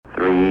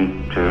3,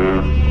 2,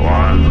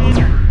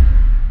 1.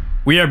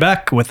 We are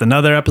back with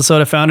another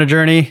episode of Founder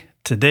Journey.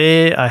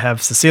 Today I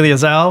have Cecelia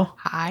Zhou.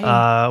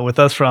 Hi. With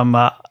us from,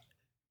 I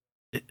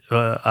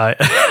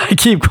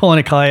keep calling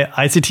it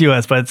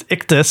ICTUS, but it's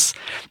ICTUS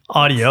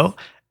Audio.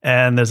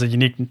 And there's a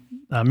unique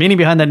meaning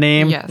behind that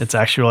name. Yes. It's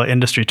actual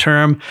industry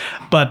term.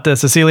 But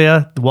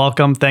Cecelia,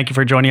 welcome. Thank you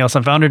for joining us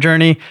on Founder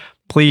Journey.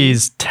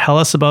 Please tell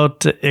us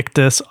about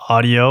ICTUS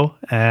Audio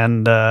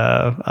and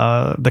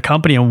the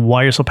company and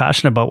why you're so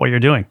passionate about what you're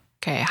doing.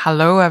 Okay.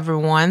 Hello,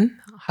 everyone.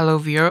 Hello,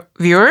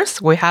 viewers.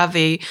 We have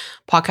a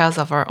podcast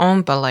of our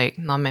own, but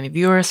not many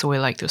viewers. So we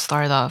like to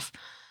start off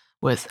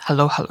with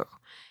hello.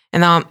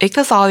 And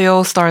ICTUS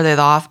Audio started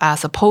off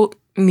as a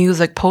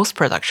music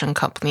post-production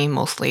company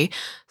mostly.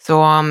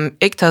 So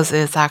ICTUS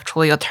is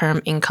actually a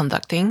term in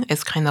conducting.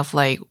 It's kind of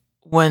like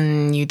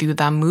when you do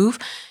that move,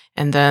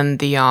 and then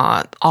the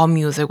all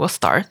music will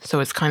start. So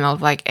it's kind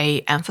of like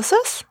a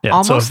emphasis. Yeah.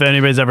 Almost. So if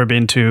anybody's ever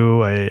been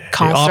to a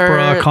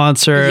opera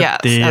concert, yes,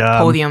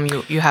 at podium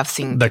you have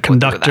seen the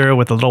conductor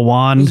with a little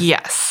wand.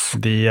 Yes.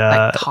 The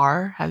like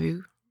Tar. Have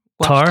you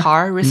watched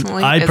Tar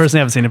recently? I personally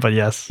haven't seen it, but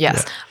yes.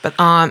 Yes. Yeah.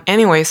 But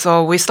anyway,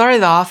 so we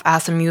started off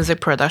as a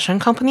music production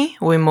company.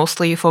 We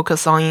mostly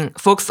focus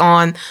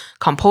on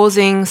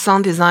composing,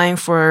 sound design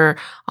for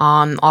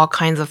all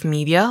kinds of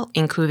media,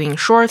 including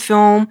short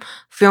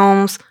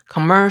films,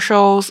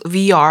 commercials,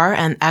 VR,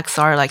 and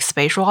XR, like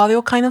spatial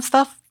audio kind of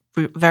stuff.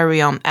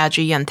 Very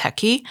edgy and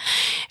techy.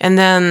 And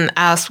then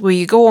as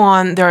we go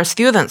on, there are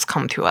students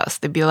come to us.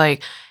 They'd be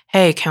like,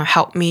 hey, can you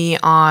help me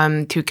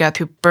to get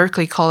to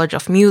Berklee College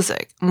of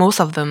Music? Most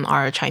of them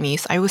are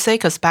Chinese, I would say,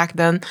 because back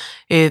then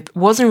it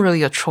wasn't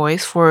really a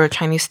choice for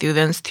Chinese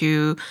students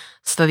to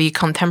study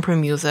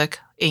contemporary music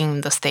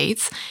in the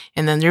States.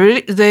 And then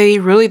they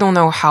really don't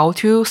know how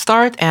to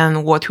start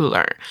and what to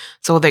learn.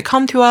 So they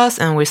come to us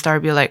and we start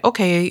to be like,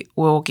 okay,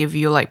 we'll give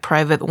you like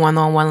private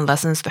one-on-one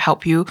lessons to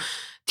help you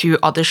to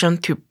audition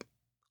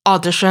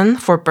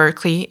for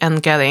Berklee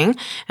and getting,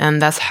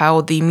 and that's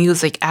how the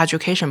music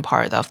education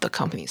part of the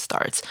company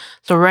starts.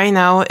 So right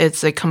now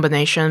it's a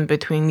combination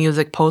between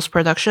music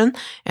post-production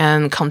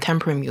and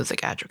contemporary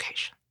music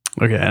education.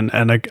 Okay,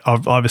 and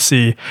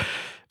obviously,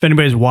 if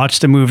anybody's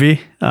watched a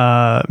movie,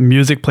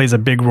 music plays a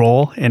big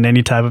role in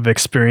any type of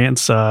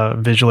experience,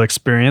 visual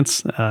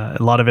experience. A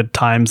lot of it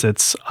times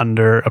it's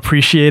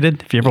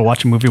underappreciated. If you ever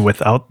watch a movie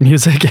without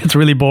music, it's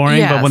really boring.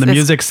 Yes, but when the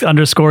music's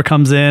underscore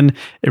comes in,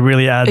 it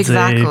really adds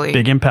a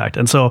big impact.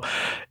 And so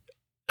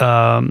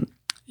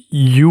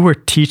you were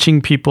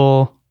teaching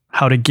people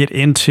how to get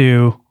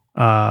into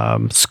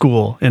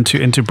school,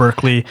 into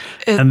Berklee,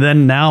 and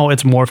then now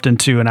it's morphed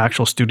into an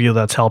actual studio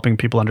that's helping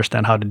people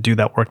understand how to do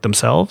that work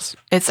themselves.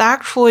 It's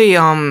actually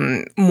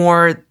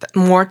more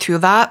to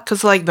that,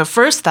 because like the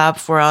first step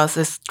for us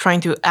is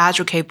trying to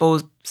educate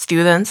both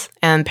students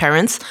and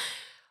parents.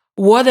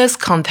 What is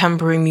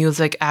contemporary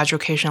music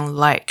education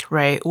like,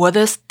 right? What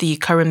is the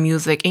current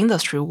music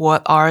industry?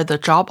 What are the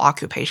job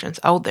occupations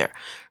out there,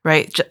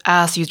 right?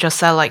 As you just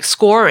said, like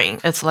scoring,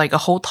 it's like a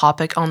whole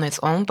topic on its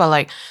own, but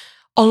like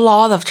a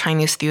lot of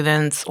Chinese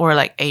students or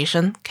like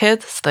Asian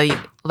kids study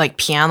like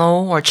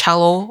piano or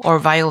cello or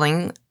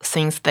violin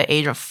since the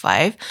age of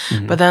 5.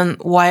 Mm-hmm. But then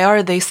why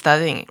are they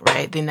studying it,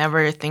 right? They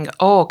never think,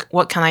 oh,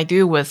 what can I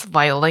do with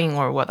violin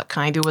or what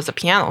can I do with the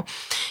piano?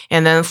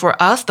 And then for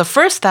us, the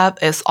first step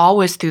is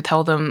always to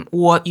tell them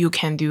what you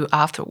can do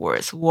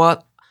afterwards.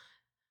 What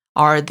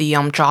are the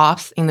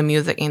jobs in the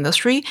music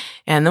industry,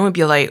 and then we'd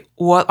be like,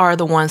 what are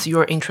the ones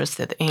you're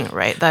interested in,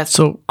 right?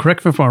 So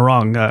correct me if I'm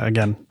wrong,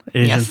 again,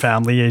 Asian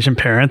family, Asian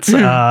parents,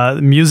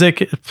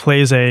 music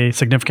plays a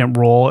significant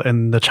role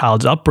in the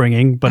child's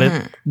upbringing, but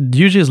it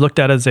usually is looked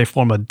at as a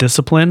form of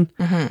discipline,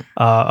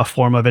 a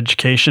form of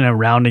education and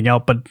rounding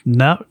out, but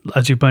not,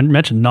 as you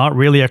mentioned, not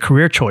really a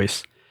career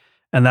choice.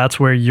 And that's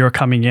where you're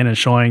coming in and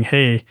showing,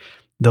 hey,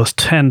 those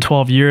 10,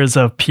 12 years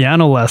of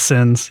piano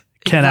lessons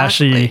can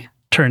actually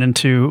turn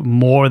into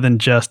more than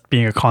just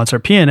being a concert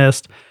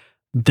pianist.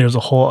 There's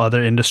a whole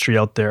other industry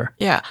out there.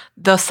 Yeah.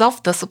 The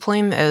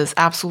self-discipline is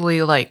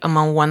absolutely like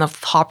among one of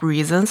the top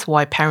reasons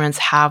why parents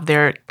have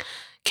their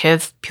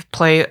kids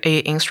play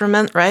an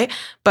instrument, right?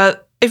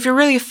 But if you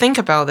really think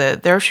about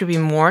it, there should be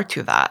more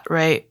to that,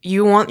 right?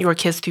 You want your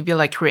kids to be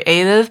like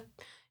creative,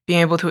 being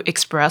able to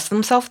express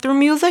themselves through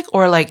music,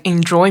 or like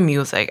enjoy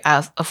music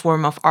as a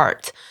form of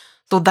art.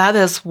 So that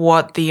is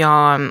what the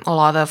a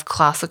lot of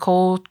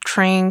classical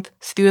trained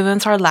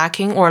students are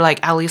lacking, or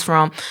like at least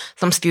from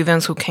some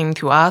students who came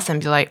to us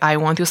and be like, I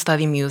want to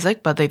study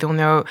music, but they don't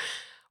know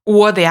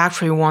what they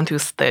actually want to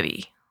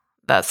study.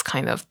 That's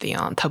kind of the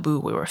taboo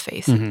we were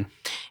facing. Mm-hmm.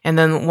 And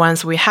then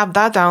once we have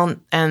that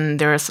down and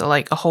there's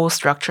like a whole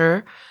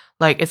structure,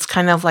 like it's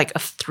kind of like a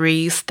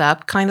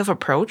 3-step kind of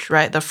approach,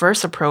 right? The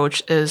first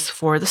approach is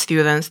for the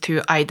students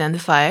to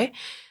identify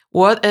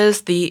what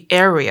is the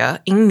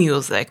area in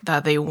music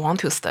that they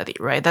want to study,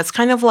 right? That's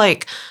kind of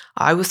like,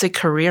 I would say,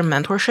 career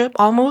mentorship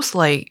almost,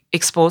 like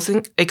expose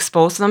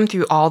them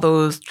to all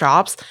those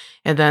jobs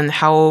and then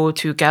how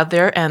to get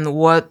there and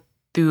what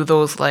do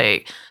those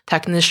like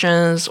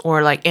technicians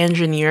or like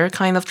engineer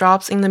kind of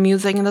jobs in the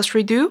music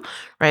industry do,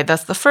 right?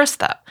 That's the first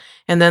step.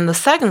 And then the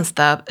second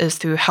step is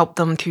to help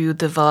them to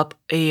develop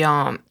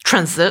a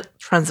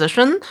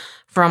transition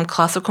from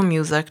classical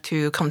music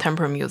to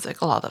contemporary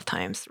music a lot of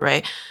times,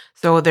 right?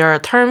 So there are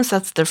terms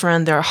that's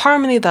different, there are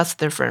harmony that's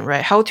different,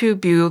 right? How to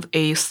build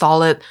a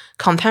solid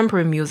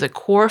contemporary music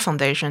core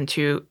foundation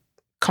to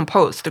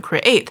compose, to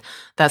create.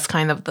 That's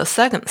kind of the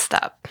second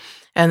step.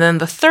 And then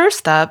the third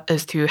step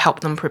is to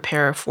help them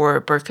prepare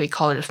for Berklee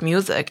College of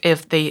Music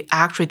if they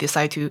actually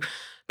decide to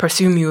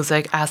pursue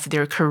music as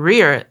their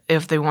career,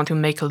 if they want to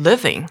make a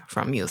living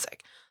from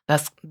music.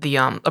 That's the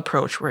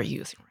approach we're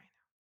using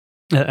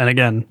right now. And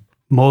again,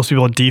 most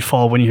people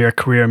default when you hear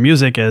career in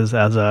music is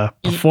as a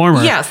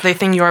performer. Yes, they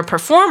think you're a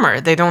performer.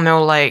 They don't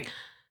know, like,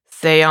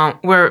 say,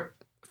 we're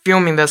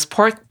filming this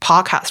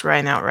podcast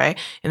right now, right?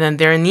 And then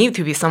there need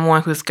to be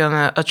someone who's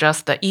gonna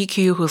adjust the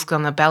EQ, who's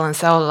gonna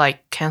balance out,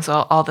 like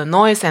cancel all the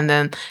noise, and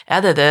then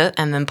edit it,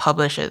 and then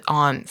publish it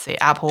on, say,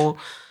 Apple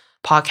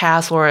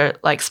Podcasts or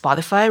like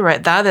Spotify,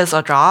 right? That is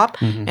a job.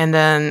 Mm-hmm. And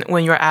then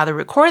when you're at a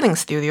recording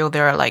studio,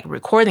 there are like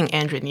recording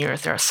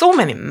engineers. There are so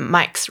many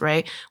mics,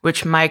 right?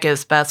 Which mic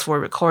is best for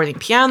recording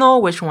piano?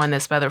 Which one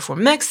is better for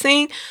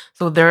mixing?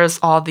 So there's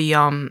all the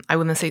I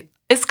wouldn't say.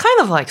 It's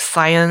kind of like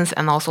science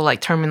and also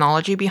like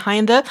terminology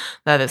behind it.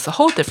 That is a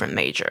whole different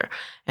major.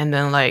 And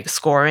then like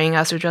scoring,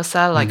 as you just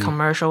said, like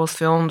commercials,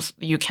 films,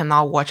 you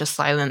cannot watch a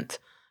silent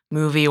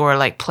movie or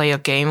like play a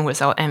game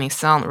without any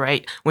sound,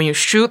 right? When you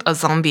shoot a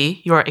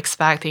zombie, you're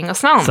expecting a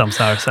sound. Some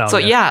sort of sound. So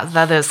yeah,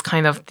 that is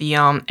kind of the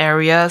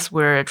areas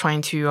we're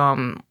trying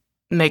to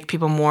make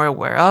people more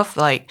aware of.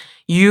 Like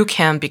you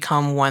can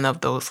become one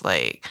of those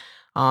like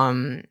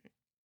sound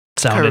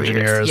careers.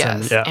 engineers.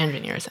 Yes, and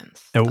engineers and stuff.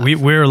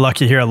 We're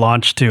lucky here at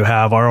Launch to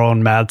have our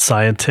own mad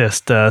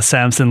scientist,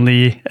 Samson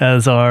Lee,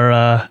 as our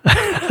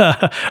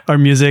our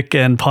music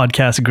and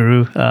podcast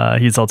guru.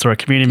 He's also our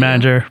community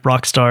manager,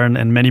 rock star,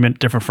 and many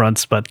different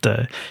fronts, but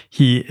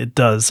he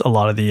does a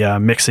lot of the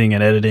mixing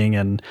and editing,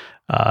 and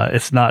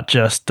it's not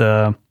just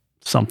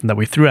something that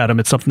we threw at him,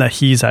 it's something that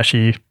he's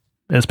actually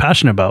is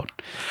passionate about.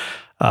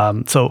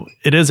 So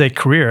it is a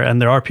career,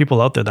 and there are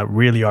people out there that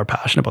really are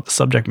passionate about the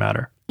subject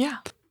matter. Yeah.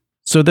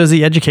 So there's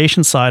the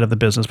education side of the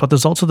business, but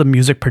there's also the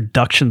music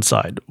production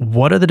side.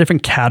 What are the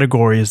different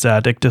categories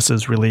that ICTUS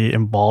is really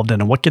involved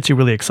in, and what gets you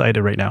really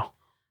excited right now?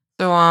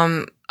 So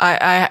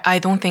I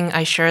don't think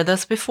I shared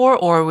this before,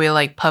 or we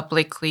like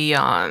publicly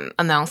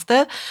announced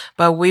it,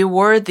 but we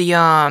were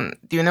the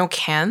do you know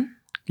Can?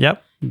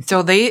 Yep.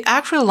 So they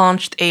actually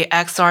launched a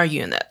XR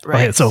unit,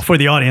 right? Okay, so for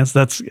the audience,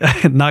 that's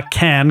not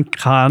Cannes,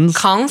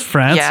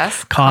 France.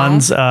 Yes,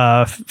 Cannes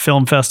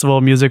film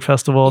festival, music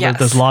festival. Yes.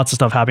 There's lots of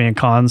stuff happening in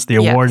Cannes, the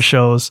award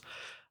shows.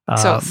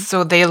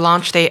 So they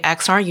launched a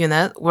XR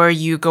unit where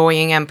you go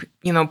in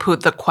and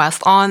put the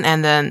Quest on,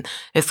 and then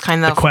it's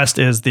kind of the Quest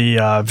is the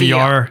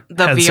VR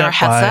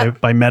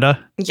headset by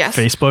Meta. Yes,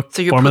 Facebook,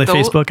 so formerly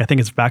Facebook. I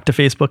think it's back to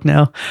Facebook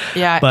now.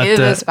 Yeah, but, it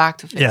is back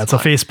to Facebook. Yeah, so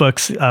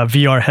Facebook's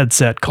VR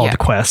headset called the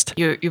Quest.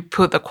 You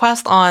put the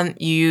Quest on,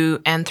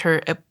 you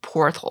enter a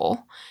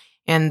portal,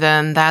 and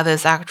then that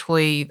is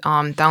actually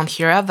down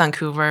here at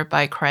Vancouver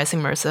by Christ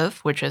Immersive,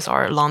 which is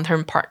our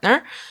long-term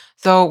partner.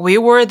 So we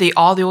were the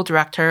audio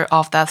director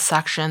of that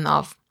section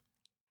of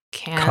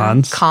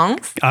Cannes.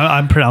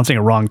 I'm pronouncing it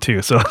wrong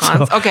too. So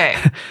okay,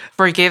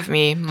 forgive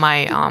me,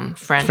 my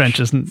French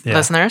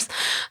listeners.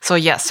 So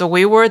yes, so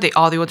we were the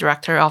audio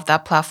director of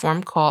that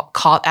platform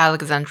called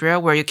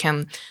Alexandria, where you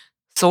can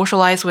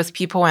socialize with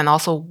people and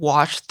also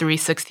watch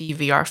 360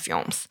 VR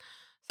films.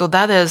 So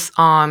that is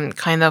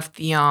kind of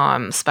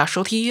the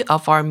specialty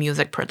of our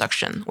music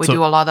production. We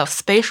do a lot of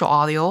spatial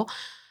audio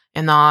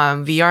and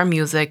VR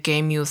music,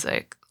 game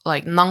music,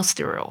 like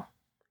non-stereo.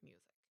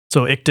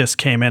 So ICTUS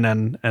came in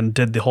and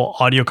did the whole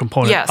audio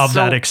component of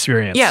that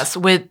experience. Yes,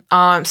 with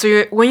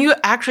when you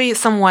actually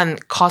someone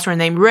calls her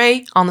name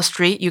Ray on the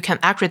street, you can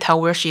actually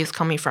tell where she is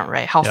coming from,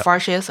 right? How far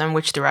she is and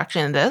which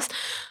direction it is.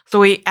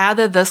 So we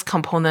added this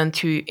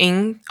component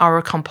in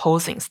our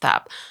composing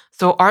step.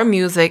 So our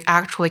music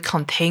actually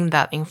contained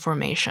that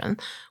information,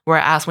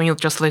 whereas when you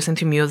just listen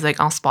to music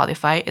on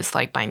Spotify, it's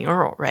like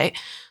binaural, right?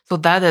 So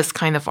that is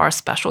kind of our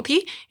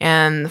specialty.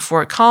 And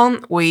for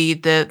Con, we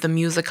did the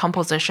music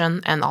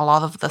composition and a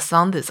lot of the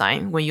sound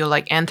design. When you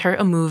like enter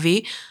a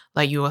movie,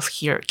 like you will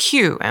hear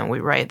cue and we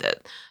write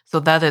it.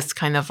 So that is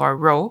kind of our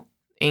role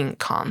in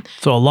Con.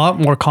 So a lot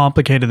more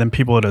complicated than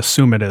people would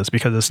assume it is,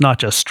 because it's not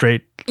just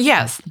straight.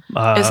 Yes,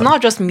 it's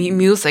not just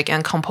music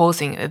and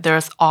composing.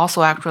 There's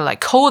also actually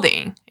like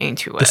coding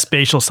into it. The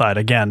spatial side,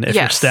 again, if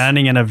you're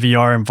standing in a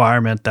VR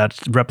environment that's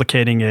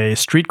replicating a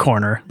street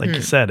corner, like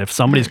you said, if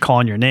somebody's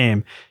calling your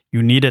name,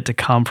 you need it to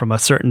come from a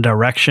certain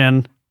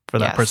direction for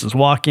that person's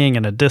walking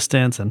and a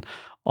distance, and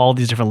all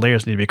these different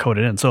layers need to be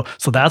coded in. So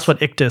that's what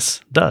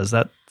ICTUS does.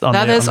 That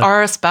is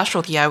our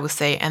specialty, I would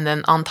say. And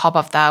then on top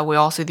of that, we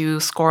also do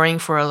scoring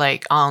for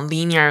like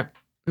linear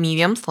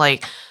mediums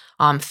like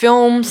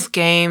films,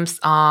 games,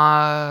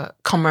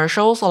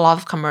 commercials, a lot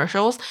of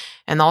commercials.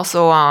 And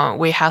also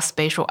we have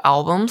spatial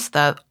albums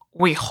that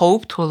we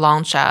hope to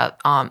launch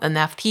at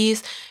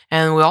NFTs,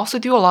 and we also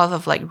do a lot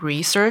of like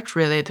research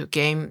related to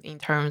game in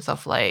terms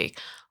of like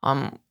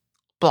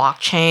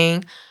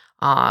blockchain,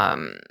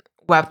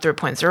 Web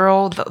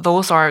 3.0.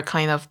 Those are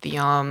kind of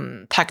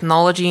the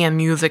technology and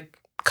music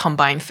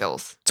combined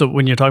fields. So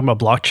when you're talking about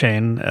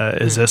blockchain,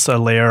 is this a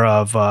layer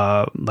of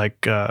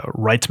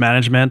rights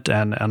management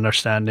and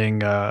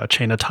understanding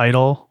chain of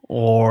title,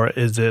 or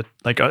is it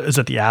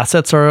the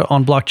assets are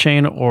on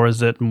blockchain, or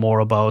is it more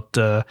about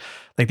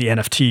like the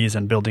NFTs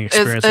and building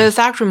experiences? It's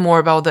actually more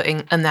about the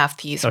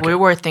NFTs. Okay. We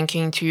were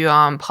thinking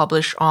to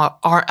publish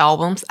our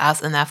albums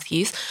as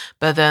NFTs,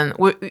 but then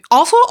we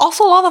also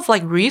a lot of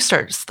like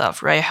research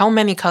stuff, right? How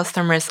many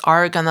customers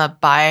are gonna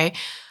buy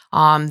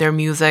their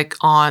music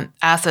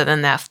as an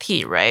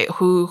NFT, right?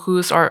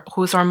 Who's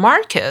our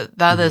market?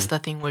 That is the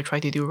thing we try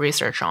to do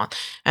research on.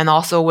 And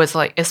also with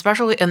like,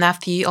 especially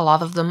NFT, a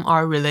lot of them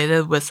are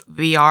related with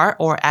VR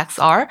or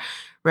XR,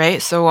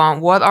 right? So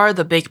what are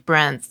the big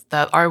brands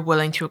that are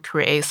willing to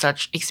create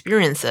such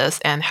experiences,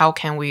 and how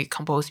can we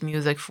compose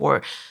music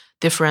for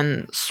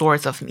different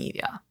sorts of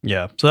media?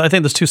 Yeah. So I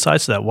think there's two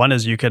sides to that. One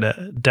is you could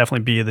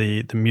definitely be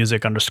the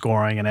music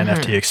underscoring an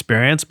NFT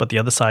experience, but the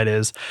other side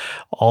is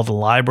all the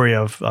library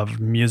of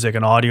music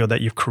and audio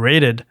that you've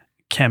created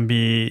can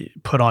be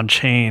put on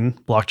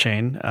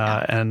blockchain,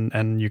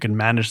 and you can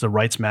manage the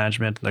rights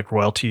management, like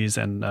royalties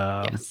and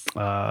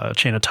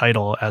chain of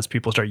title as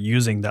people start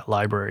using that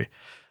library.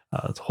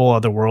 It's a whole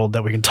other world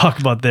that we can talk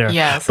about there.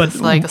 Yes, but it's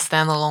like a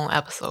standalone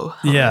episode.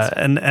 Yeah,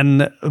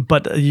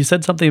 but you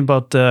said something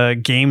about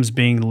games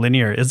being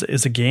linear.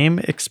 Is a game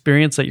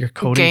experience that you're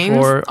coding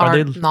for? Are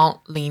they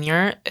not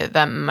linear?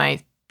 That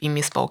might be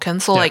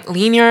misspoken. So like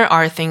linear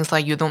are things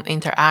like you don't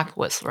interact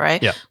with,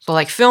 right? Yeah. So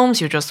like films,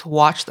 you just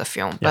watch the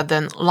film. Yeah. But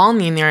then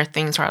non-linear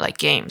things are like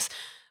games.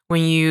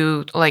 When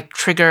you like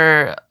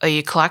trigger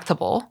a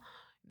collectible,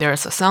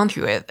 there's a sound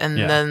to it. And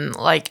then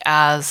like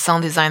as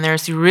sound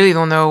designers, you really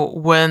don't know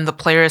when the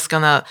player is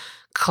gonna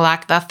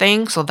collect that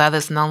thing. So that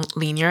is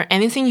non-linear.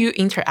 Anything you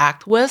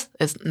interact with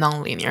is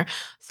non-linear.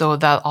 So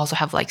that also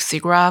have like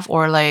SIGGRAPH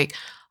or like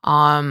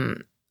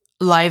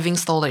live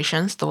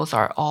installations. Those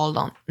are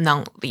all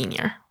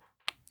non-linear.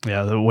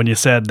 Yeah, when you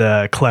said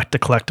collect a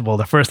collectible,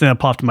 the first thing that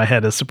popped in my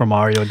head is Super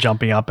Mario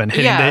jumping up and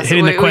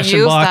hitting the question box. We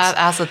use that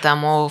as a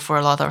demo for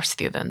a lot of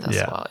students as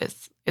well.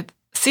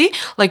 See,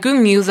 like good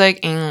music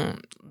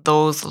in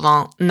those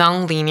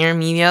non-linear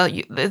media,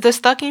 they're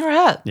stuck in your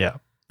head. Yeah.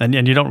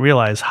 And you don't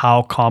realize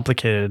how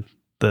complicated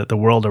the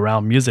world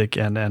around music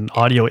and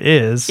audio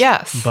is.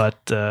 Yes.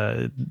 But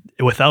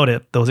without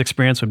it, those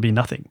experiences would be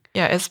nothing.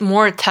 Yeah, it's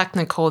more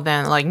technical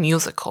than like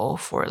musical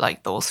for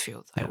like those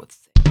fields, I would say.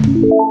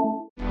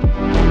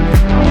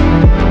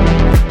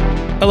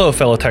 Hello,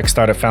 fellow tech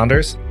startup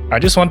founders. I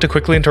just want to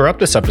quickly interrupt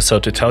this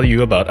episode to tell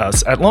you about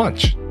us at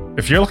Launch.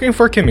 If you're looking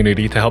for a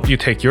community to help you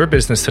take your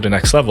business to the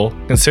next level,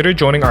 consider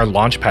joining our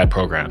Launchpad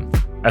program.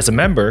 As a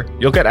member,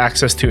 you'll get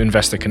access to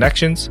investor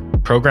connections,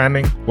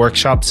 programming,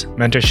 workshops,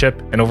 mentorship,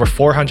 and over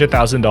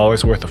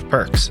 $400,000 worth of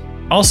perks.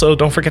 Also,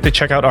 don't forget to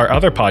check out our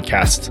other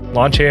podcasts,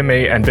 Launch AMA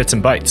and Bits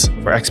and Bytes,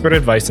 for expert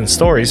advice and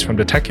stories from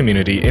the tech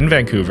community in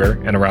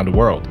Vancouver and around the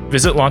world.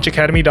 Visit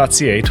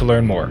launchacademy.ca to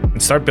learn more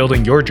and start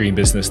building your dream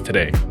business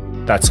today.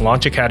 That's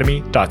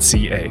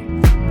launchacademy.ca.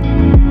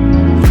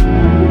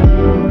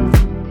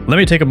 Let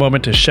me take a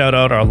moment to shout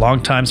out our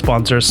longtime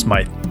sponsor,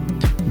 Smythe.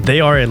 They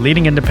are a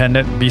leading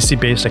independent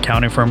BC-based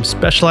accounting firm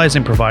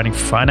specializing in providing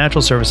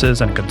financial services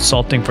and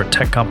consulting for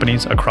tech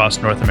companies across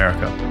North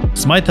America.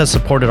 Smythe has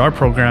supported our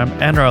program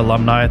and our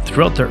alumni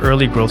throughout their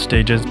early growth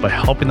stages by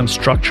helping them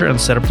structure and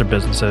set up their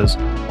businesses,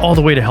 all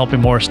the way to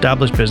helping more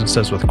established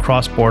businesses with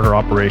cross-border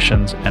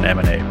operations and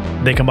M&A.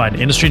 They combine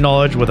industry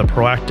knowledge with a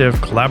proactive,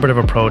 collaborative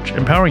approach,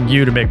 empowering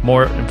you to make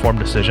more informed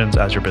decisions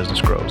as your business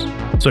grows.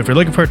 So if you're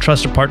looking for a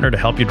trusted partner to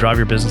help you drive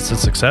your business to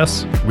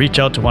success, reach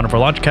out to one of our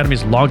Launch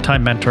Academy's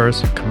longtime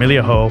mentors,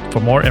 Camelia Ho,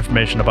 for more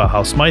information about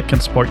how Smythe can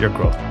support your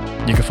growth.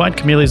 You can find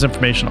Camelia's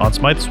information on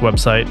Smythe's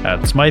website at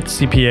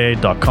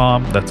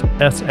smythecpa.com. That's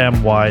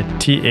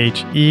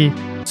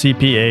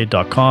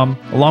smythecpa.com,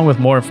 along with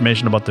more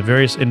information about the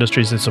various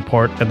industries they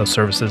support and the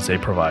services they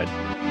provide.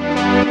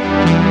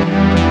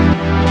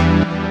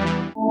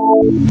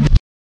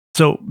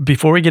 So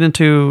before we get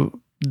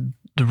into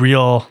the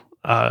real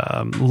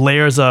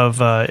layers of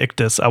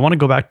ICTUS, I want to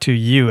go back to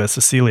you as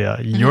Cecelia,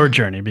 your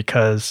journey,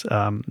 because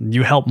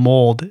you helped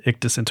mold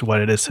ICTUS into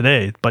what it is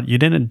today, but you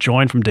didn't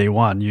join from day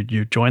one.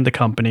 You joined the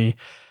company.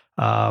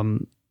 Well,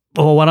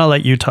 why don't I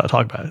let you talk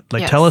about it?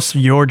 Like, tell us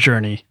your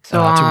journey to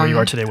where you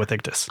are today with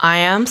ICTUS. I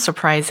am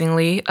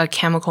surprisingly a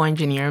chemical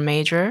engineer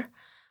major.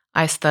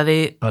 I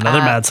studied another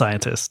mad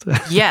scientist.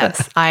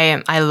 Yes, I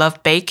am. I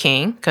love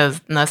baking because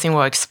nothing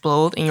will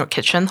explode in your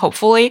kitchen,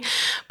 hopefully.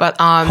 But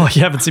well,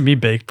 you haven't seen me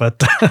bake,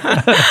 but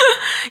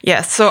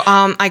yes. So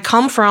I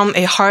come from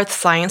a hard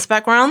science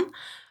background.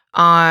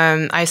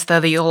 I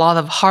studied a lot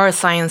of hard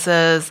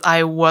sciences.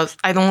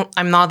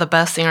 I'm not the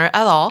best singer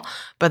at all,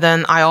 but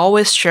then I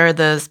always share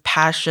this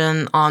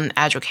passion on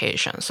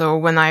education. So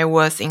when I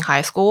was in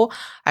high school,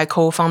 I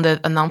co-founded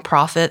a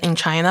nonprofit in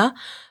China.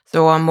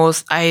 So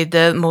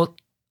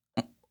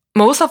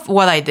most of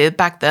what I did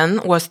back then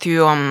was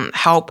to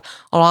help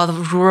a lot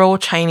of rural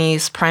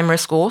Chinese primary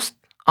schools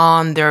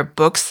on their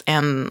books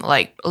and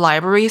like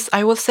libraries,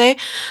 I would say.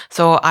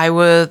 So I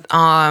would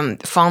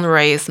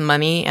fundraise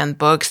money and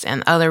books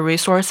and other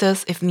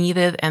resources if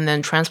needed, and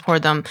then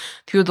transport them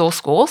to those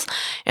schools.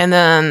 And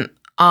then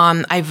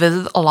I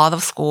visit a lot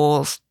of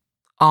schools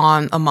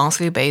on a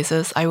monthly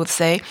basis, I would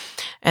say.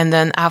 And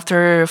then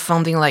after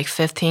funding like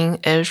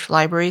 15-ish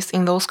libraries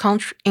in those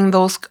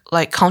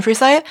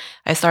countryside,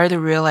 I started to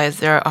realize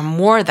there are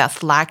more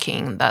that's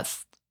lacking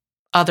that's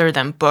other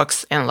than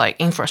books and like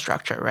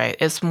infrastructure, right?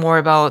 It's more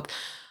about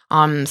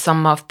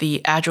some of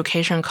the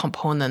education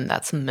component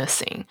that's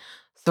missing.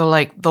 So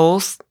like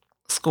those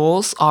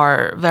schools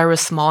are very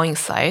small in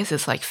size.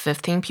 It's like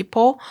 15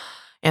 people,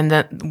 and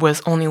then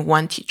with only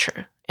one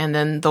teacher. And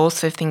then those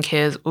 15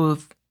 kids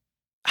would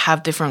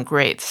have different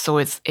grades. So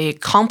it's a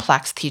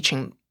complex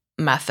teaching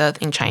method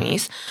in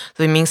Chinese.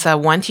 So it means that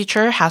one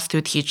teacher has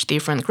to teach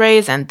different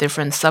grades and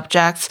different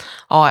subjects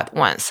all at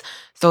once.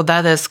 So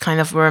that is kind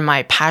of where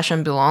my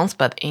passion belongs.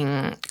 But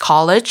in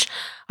college,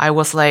 I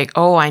was like,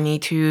 oh, I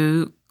need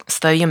to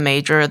study a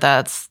major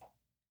that's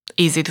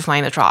easy to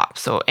find a job.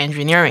 So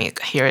engineering,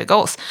 here it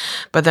goes.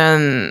 But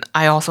then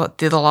I also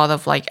did a lot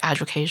of like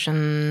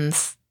education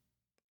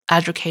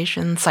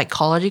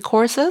psychology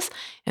courses,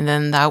 and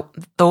then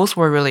those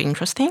were really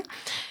interesting.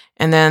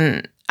 And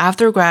then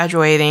after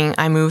graduating,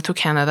 I moved to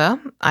Canada.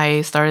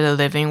 I started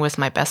living with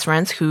my best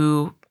friends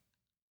who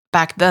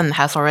back then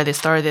has already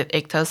started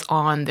ICTUS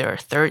on their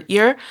third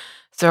year.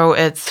 So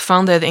it's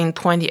founded in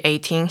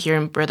 2018 here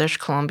in British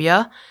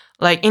Columbia.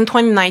 Like in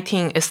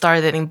 2019, it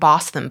started in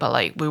Boston, but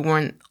like we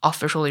weren't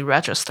officially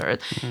registered.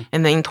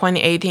 And then in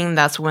 2018,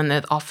 that's when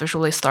it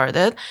officially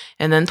started.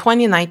 And then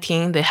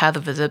 2019, they had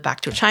a visit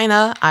back to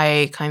China.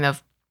 I kind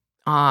of,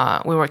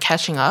 we were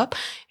catching up.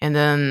 And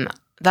then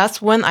that's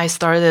when I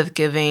started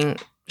giving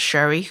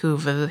Sherry, who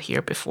visited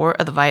here before,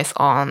 advice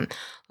on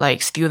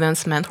like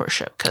students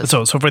mentorship.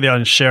 So for the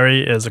audience,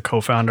 Sherry is a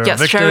co-founder of ICTUS.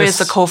 Yes, Sherry is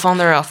the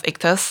co-founder of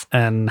ICTUS.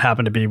 And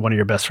happened to be one of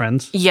your best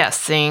friends? Yes,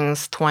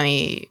 since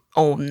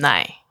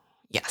 2009.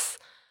 Yes.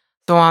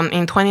 So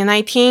in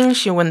 2019,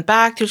 she went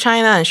back to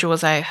China and she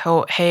was like,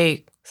 oh,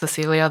 hey,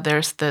 Cecelia,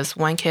 there's this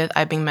one kid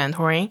I've been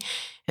mentoring.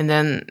 And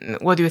then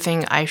what do you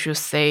think I should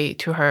say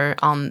to her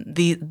on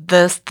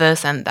this,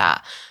 and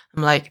that?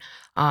 I'm like,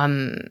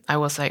 I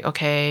was like,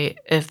 okay,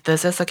 if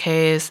this is the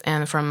case,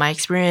 and from my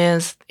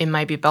experience, it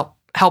might be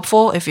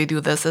helpful if you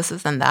do this,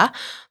 and that.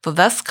 So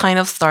that's kind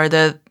of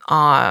started,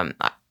 I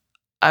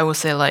would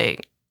say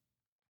like,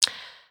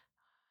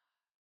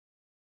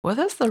 what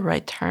is the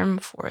right term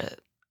for it?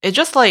 It's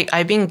just like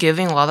I've been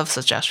giving a lot of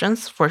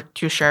suggestions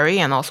to Sherry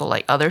and also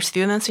like other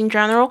students in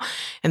general,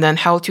 and then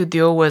how to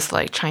deal with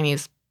like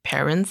Chinese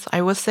parents,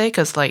 I would say,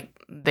 because like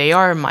they're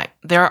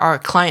our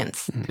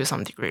clients to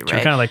some degree, right? So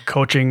you're kind of like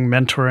coaching,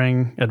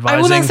 mentoring, advising.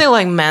 I wouldn't say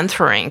like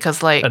mentoring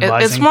because like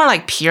it's more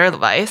like peer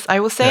advice, I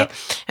would say. Yeah.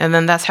 And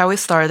then that's how we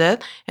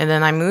started. And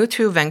then I moved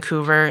to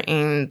Vancouver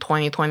in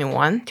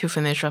 2021 to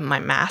finish up my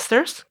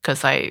master's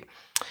because I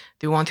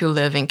do want to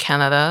live in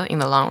Canada in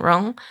the long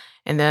run.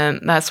 And then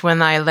that's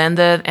when I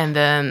landed. And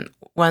then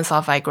once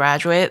I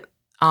graduate,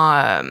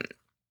 I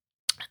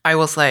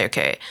was like,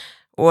 okay,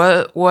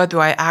 what do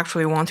I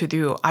actually want to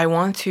do? I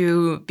want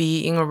to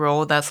be in a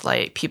role that's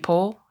like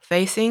people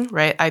facing,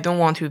 right? I don't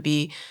want to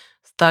be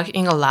stuck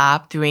in a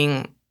lab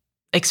doing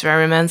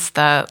experiments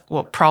that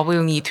will probably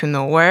lead to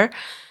nowhere.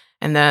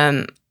 And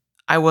then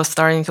I was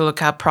starting to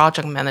look at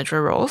project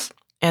manager roles.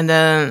 And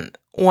then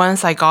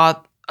once I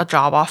got a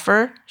job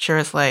offer, she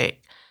was like,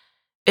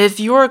 if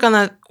you are going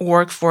to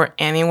work for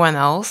anyone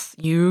else,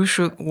 you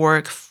should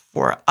work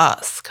for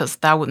us because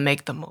that would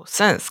make the most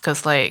sense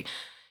because like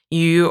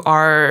you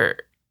are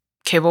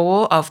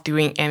capable of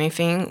doing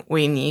anything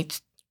we need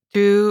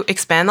to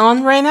expand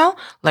on right now,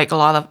 like a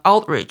lot of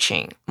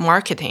outreaching,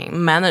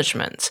 marketing,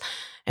 management,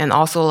 and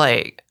also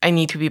like I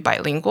need to be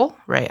bilingual,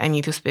 right? I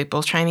need to speak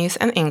both Chinese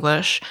and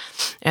English.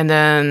 And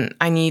then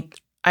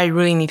I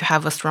really need to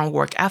have a strong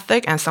work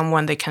ethic and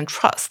someone they can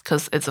trust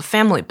because it's a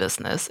family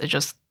business. It's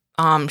just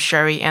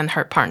Sherry and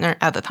her partner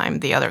at the time,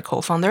 the other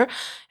co-founder.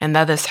 And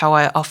that is how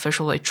I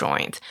officially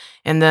joined.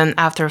 And then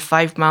after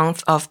 5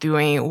 months of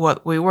doing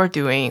what we were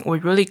doing, we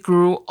really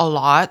grew a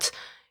lot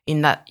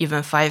in that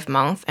even 5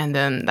 months. And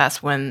then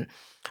that's when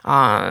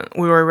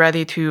we were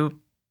ready to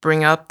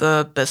bring up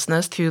the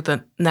business to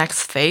the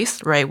next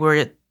phase, right?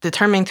 We're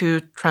determined to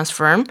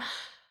transform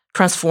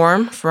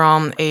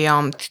from a,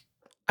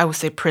 I would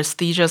say,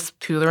 prestigious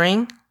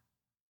tutoring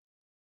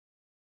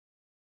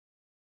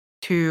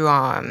to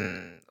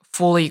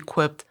fully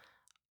equipped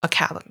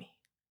academy.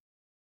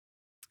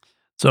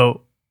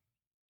 So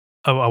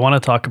I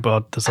want to talk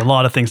about, there's a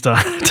lot of things to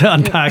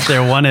unpack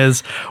there. One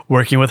is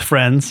working with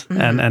friends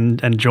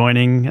and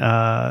joining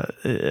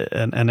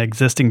an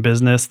existing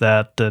business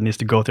that needs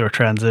to go through a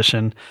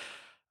transition,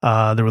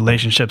 the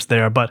relationships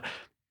there. But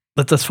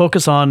let's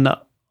focus on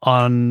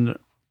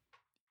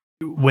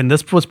when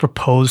this was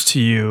proposed to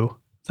you,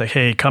 it's like,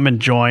 hey, come and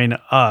join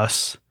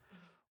us.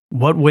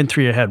 What went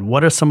through your head?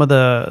 What are some of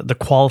the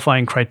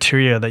qualifying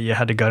criteria that you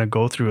had to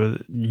go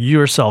through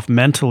yourself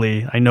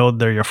mentally? I know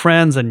they're your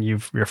friends and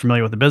you're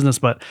familiar with the business,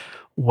 but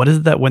what is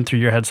it that went through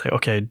your head? Say,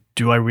 okay,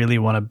 do I really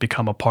want to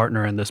become a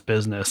partner in this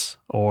business,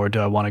 or do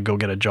I want to go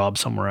get a job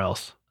somewhere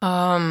else?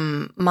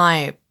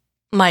 My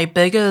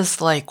biggest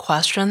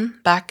question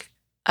back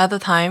at the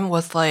time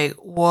was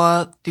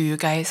what do you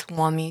guys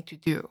want me to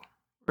do,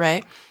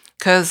 right?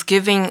 Because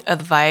giving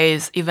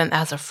advice, even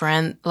as a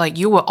friend,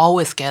 you will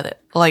always get it.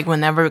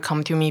 Whenever you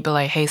come to me, be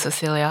like, hey,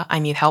 Cecelia, I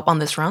need help on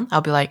this run.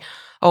 I'll be like,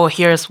 oh,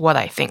 here's what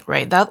I think,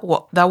 right? That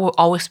will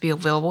always be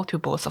available to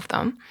both of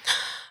them.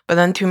 But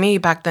then to me,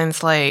 back then,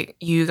 it's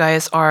you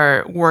guys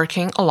are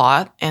working a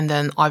lot. And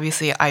then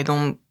obviously I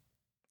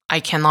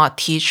cannot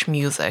teach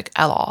music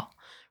at all,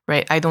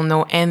 right? I don't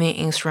know any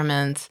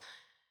instruments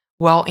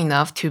well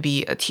enough to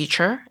be a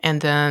teacher,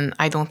 and then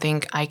I don't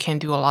think I can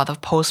do a lot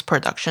of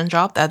post-production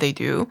job that they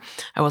do.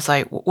 I was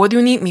like, what do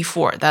you need me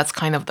for? That's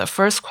kind of the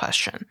first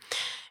question.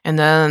 And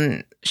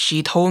then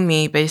she told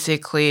me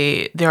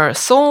basically they're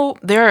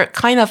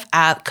kind of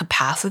at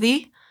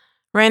capacity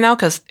right now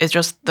because it's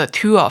just the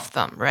two of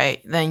them,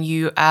 right? Then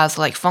you as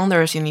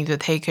founders, you need to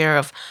take care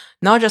of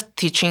not just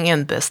teaching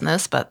in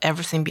business, but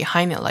everything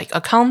behind it, like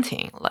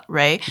accounting,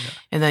 right? Yeah.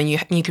 And then you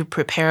need to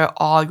prepare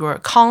all your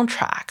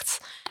contracts.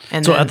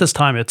 And so at this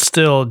time, it's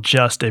still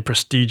just a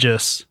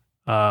prestigious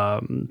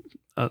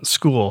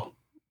school.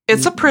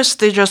 It's a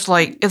prestigious,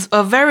 it's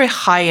a very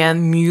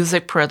high-end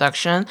music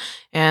production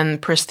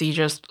and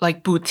prestigious,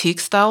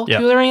 boutique-style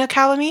tutoring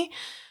academy.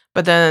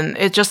 But then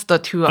it's just the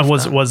two of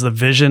them. Was the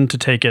vision to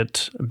take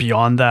it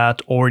beyond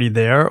that already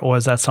there, or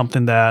is that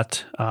something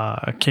that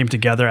came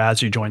together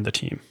as you joined the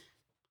team?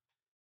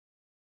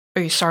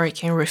 Are you sorry?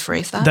 Can you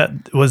rephrase that?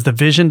 That was the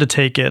vision to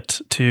take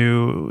it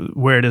to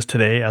where it is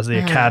today as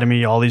the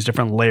academy, all these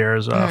different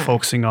layers,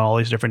 focusing on all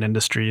these different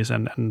industries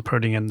and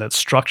putting in that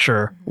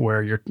structure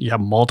where you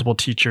have multiple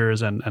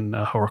teachers and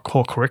a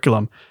whole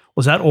curriculum.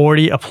 Was that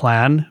already a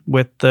plan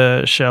with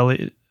the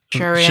Sherry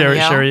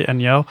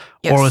and Yo?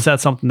 Yes. Or was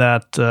that something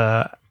that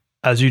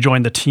as you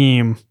joined the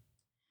team,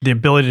 the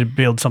ability to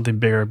build something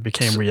bigger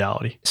became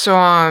reality? So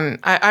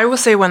I would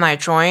say when I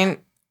joined,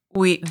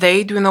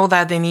 they do know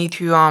that they need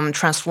to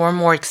transform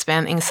or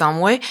expand in some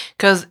way,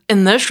 because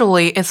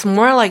initially it's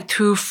more like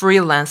two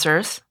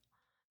freelancers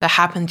that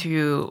happen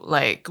to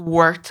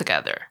work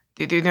together.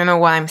 Do you know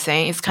what I'm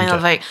saying? It's kind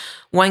of like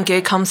one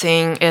gig comes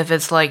in, if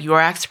it's your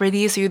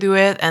expertise, you do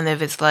it, and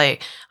if it's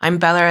I'm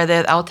better at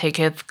it, I'll take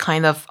it,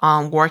 kind of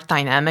work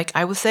dynamic,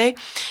 I would say.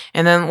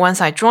 And then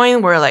once I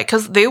joined, we're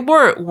because they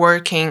were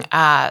working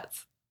at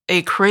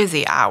a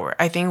crazy hour.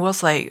 I think it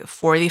was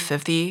 40,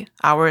 50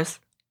 hours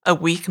a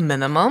week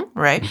minimum,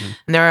 right?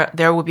 Mm-hmm.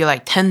 There would be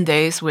 10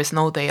 days with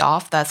no day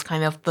off. That's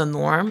kind of the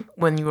norm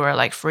when you are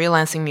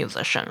freelancing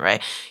musician,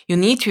 right? You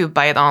need to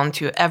bite on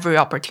to every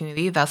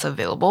opportunity that's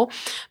available,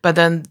 but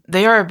then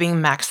they are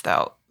being maxed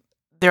out.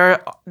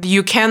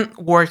 You can't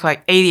work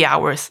 80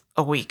 hours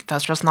a week.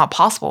 That's just not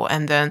possible.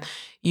 And then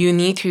you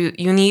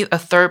need a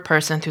third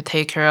person to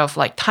take care of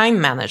time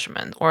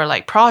management or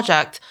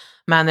project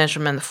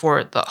management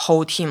for the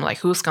whole team,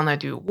 who's gonna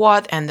do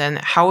what, and then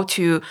how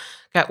to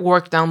get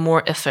work done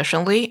more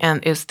efficiently,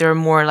 and is there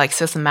more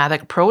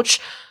systematic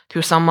approach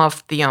to some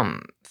of the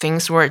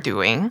things we're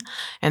doing.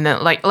 And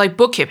then like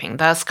bookkeeping,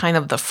 that's kind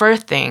of the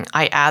first thing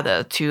I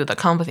added to the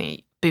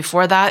company.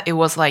 Before that, it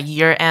was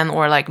year end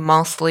or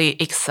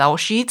monthly Excel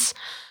sheets.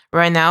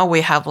 Right now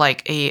we have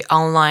a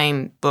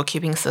online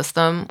bookkeeping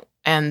system,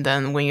 and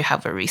then when you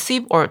have a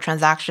receipt or a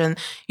transaction,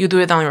 you do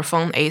it on your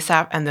phone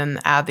ASAP, and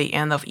then at the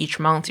end of each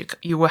month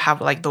you will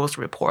have those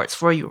reports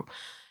for you.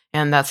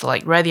 And that's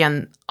ready,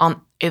 and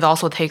it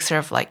also takes care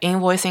of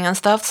invoicing and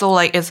stuff. So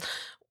it's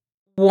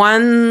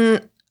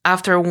one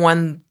after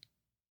one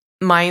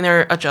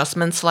minor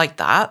adjustments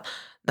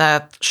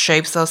that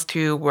shapes us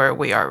to where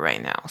we are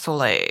right now.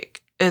 So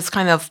it's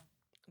kind of,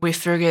 we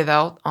figured it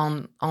out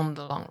on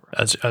the long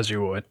run. As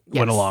you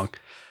went along.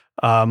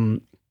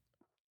 And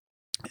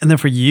then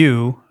for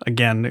you,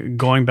 again,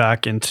 going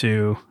back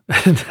into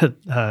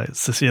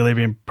Cecelia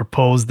being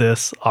proposed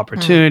this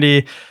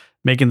opportunity,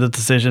 making the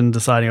decision,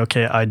 deciding,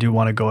 okay, I do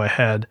want to go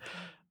ahead.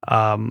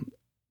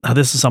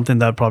 This is something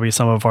that probably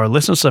some of our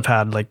listeners have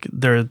had.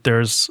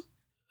 There's,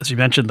 as you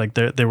mentioned,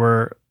 there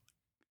were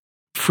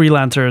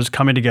freelancers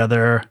coming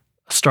together,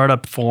 a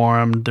startup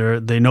formed.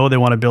 They know they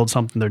want to build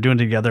something. They're doing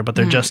it together, but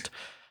they're just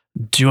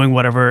doing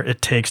whatever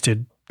it takes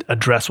to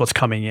address what's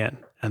coming in.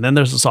 And then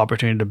there's this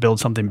opportunity to build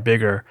something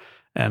bigger.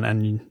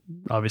 And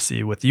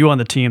obviously with you on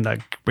the team, that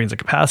brings a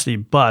capacity,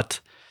 but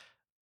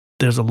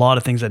there's a lot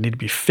of things that need to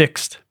be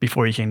fixed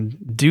before you can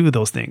do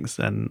those things.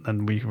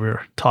 And we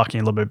were talking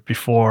a little bit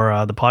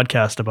before the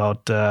podcast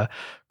about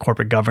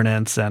corporate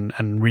governance and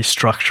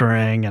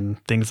restructuring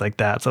and things like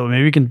that. So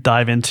maybe we can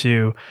dive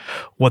into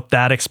what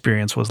that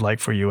experience was like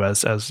for you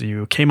as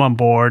you came on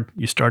board,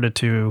 you started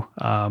to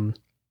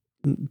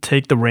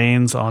take the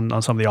reins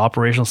on some of the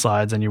operational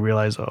sides, and you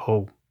realize,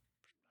 oh,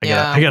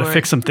 I gotta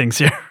fix some things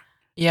here.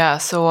 Yeah,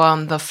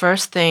 so the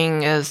first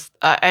thing is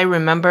I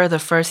remember the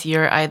first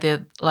year I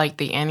did like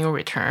the annual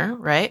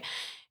return, right?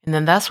 And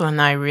then that's when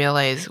I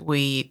realized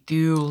we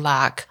do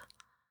lack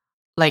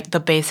like the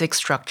basic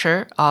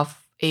structure of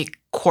a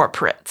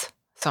corporate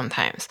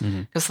sometimes.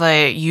 Because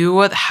like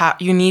you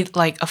need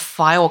like a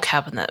file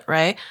cabinet,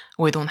 right?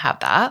 We don't have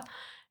that.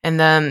 And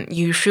then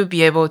you should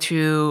be able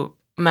to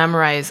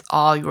memorize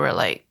all your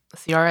like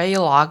CRA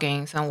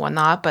logins and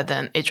whatnot, but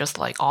then it just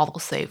like auto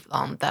saved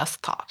on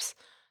desktops.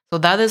 So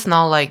that is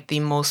not like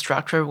the most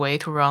structured way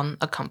to run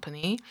a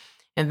company.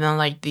 And then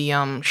like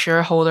the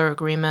shareholder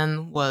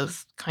agreement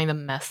was kind of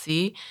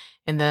messy.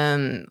 And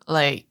then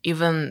like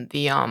even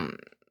the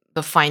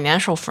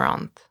financial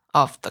front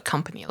of the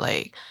company,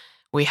 like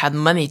we had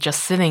money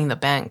just sitting in the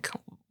bank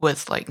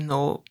with like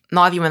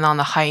not even on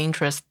the high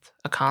interest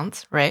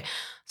accounts, right?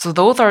 So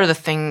those are the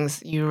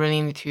things you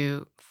really need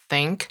to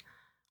think.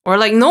 Or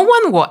like no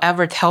one will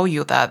ever tell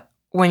you that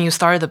when you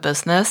start the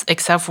business,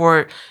 except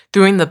for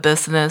doing the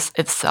business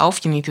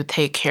itself, you need to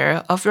take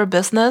care of your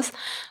business,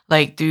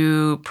 like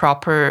do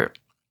proper,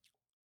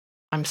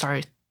 I'm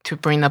sorry to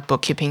bring up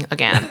bookkeeping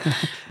again.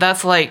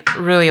 That's like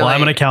really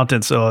I'm an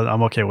accountant, so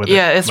I'm okay with it.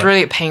 Yeah, it's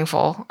really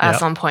painful at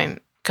some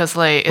point. Because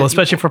like,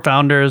 especially for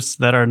founders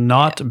that are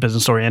not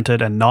business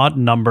oriented and not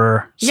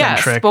number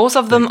centric. Yes, both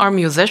of them are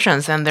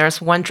musicians, and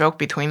there's one joke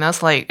between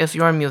us. Like, if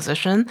you're a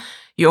musician,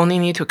 you only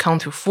need to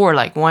count to 4,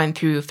 like 1,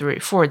 2, 3,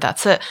 4.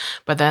 That's it.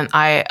 But then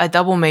I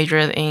double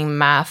majored in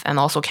math and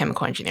also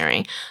chemical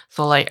engineering.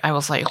 So like, I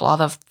was like, a lot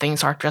of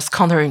things are just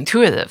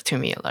counterintuitive to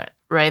me. Like,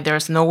 right?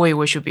 There's no way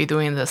we should be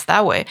doing this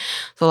that way.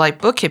 So like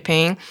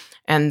bookkeeping,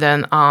 and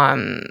then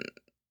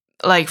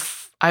like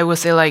I would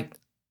say like,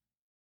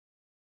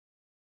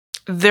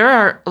 there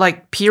are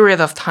like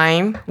period of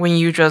time when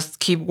you just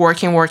keep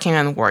working,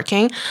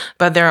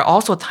 but there are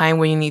also time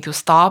when you need to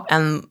stop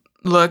and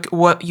look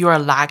what you are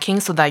lacking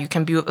so that you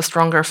can build a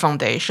stronger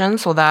foundation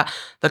so that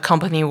the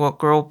company will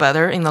grow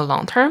better in the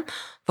long term.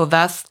 So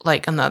that's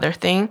like another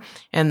thing.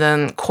 And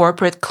then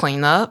corporate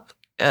cleanup,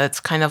 it's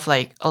kind of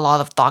like a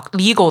lot of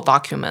legal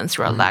documents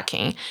you are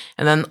lacking.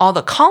 And then all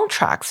the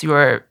contracts you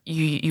are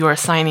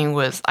signing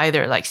with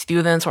either like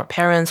students or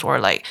parents or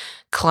like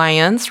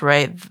clients,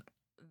 right?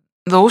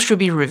 Those should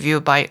be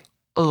reviewed by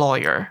a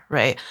lawyer,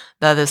 right?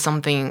 That is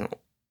something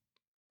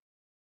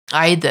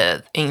I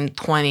did in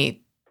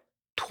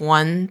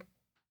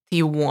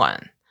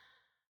 2021.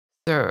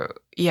 So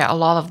yeah, a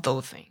lot of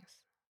those things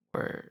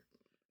were.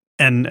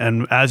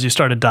 And as you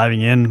started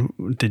diving in,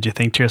 did you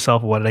think to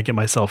yourself, what did I get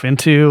myself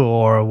into?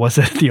 Or was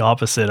it the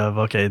opposite of,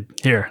 okay,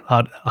 here,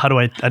 how do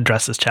I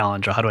address this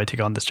challenge, or how do I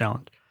take on this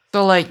challenge?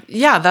 So like,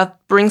 yeah,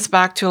 that brings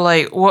back to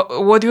like,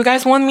 what do you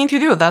guys want me to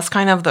do? That's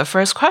kind of the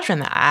first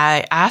question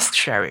I asked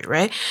Sherry,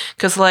 right?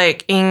 Because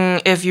like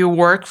if you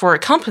work for a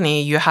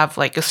company, you have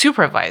like a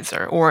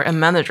supervisor or a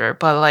manager,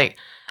 but like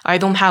I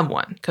don't have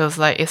one because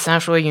like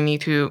essentially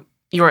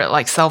you're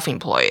like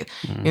self-employed.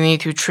 You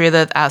need to treat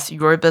it as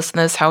your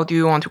business. How do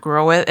you want to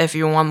grow it? If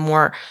you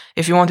want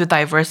to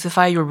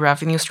diversify your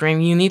revenue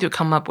stream, you need to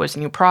come up with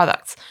new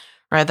products.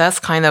 Right, that's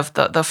kind of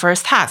the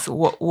first task.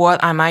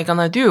 What am I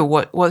gonna do?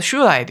 What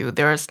should I do?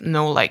 There's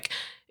no like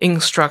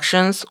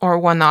instructions or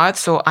whatnot.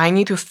 So I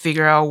need to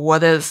figure out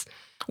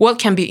what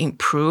can be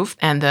improved,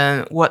 and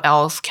then what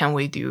else can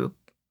we do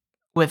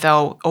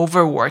without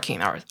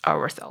overworking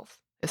ourselves,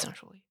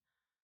 essentially.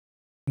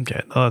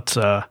 Okay, that's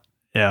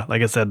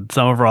like I said,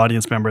 some of our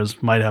audience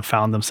members might have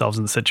found themselves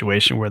in the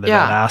situation where they've been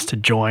asked to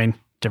join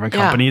different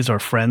companies or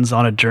friends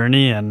on a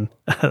journey, and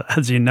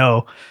as you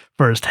know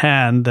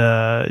firsthand,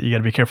 you got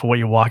to be careful what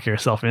you walk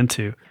yourself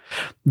into.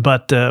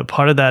 But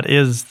part of that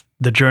is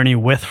the journey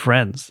with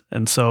friends.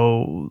 And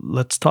so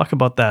let's talk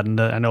about that. And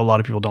I know a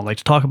lot of people don't like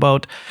to talk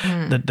about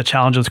the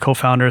challenges of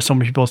co-founders. Some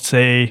people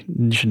say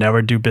you should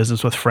never do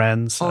business with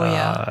friends.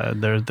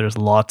 There's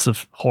lots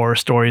of horror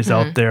stories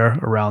out there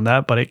around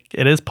that, but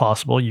it is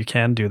possible. You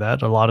can do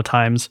that. A lot of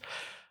times,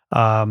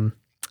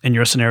 in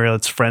your scenario,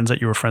 it's friends that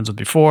you were friends with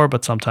before,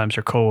 but sometimes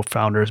your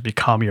co-founders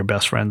become your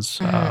best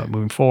friends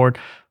moving forward.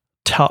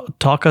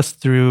 Talk us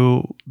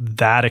through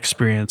that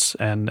experience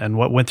and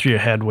what went through your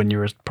head when you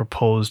were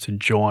proposed to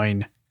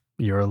join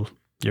your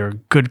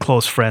good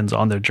close friends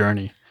on their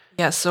journey.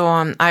 Yeah,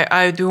 so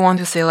I do want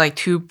to say like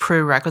 2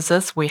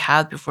 prerequisites we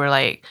had before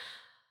like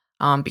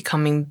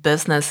becoming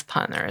business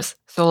partners.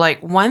 So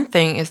like one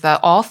thing is that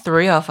all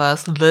 3 of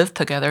us lived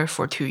together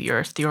for 2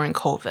 years during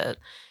COVID,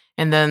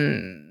 and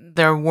then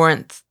there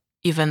weren't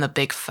even a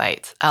big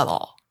fight at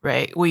all,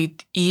 right? We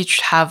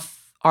each have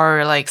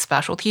our like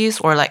specialties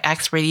or like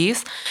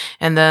expertise,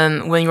 and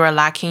then when you are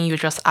lacking, you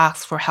just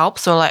ask for help.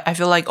 So like I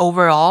feel like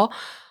overall,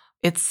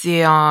 it's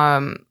the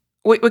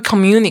we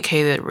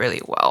communicated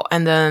really well.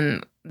 And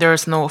then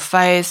there's no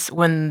fights.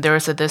 When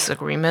there's a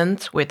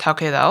disagreement, we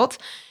talk it out.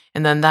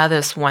 And then that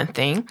is one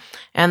thing.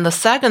 And the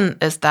second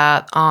is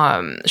that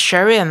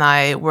Sherry and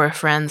I were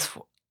friends,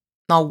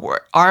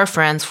 are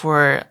friends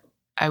for,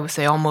 I would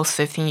say, almost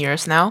 15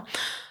 years now.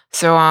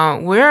 So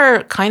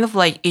we're kind of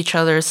like each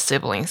other's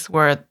siblings.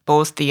 We're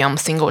both the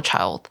single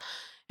child.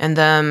 And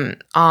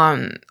then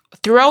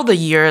throughout the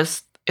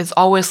years, it's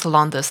always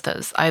long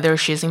distance. Either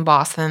she's in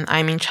Boston,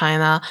 I'm in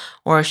China,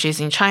 or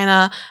she's in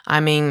China,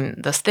 I'm in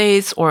the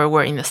States, or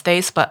we're in the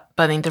States, but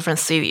in different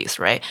cities,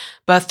 right?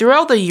 But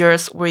throughout the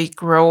years, we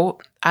grow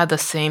at the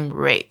same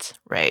rate,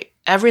 right?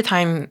 Every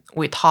time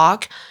we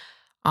talk,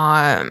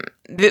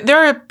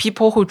 there are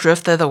people who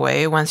drifted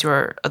away once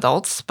you're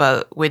adults,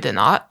 but we did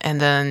not.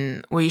 And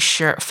then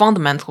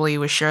fundamentally,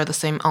 we share the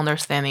same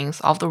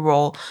understandings of the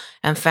role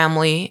and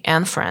family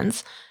and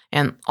friends.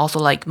 And also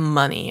like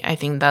money. I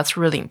think that's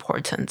really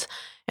important.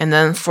 And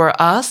then for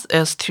us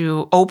is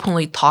to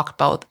openly talk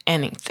about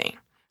anything,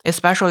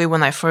 especially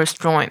when I first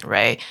joined,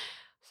 right?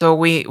 So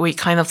we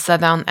kind of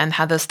sat down and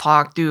had this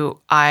talk. Do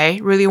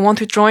I really want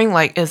to join?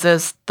 Like, is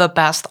this the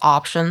best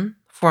option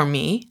for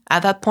me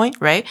at that point,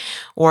 right?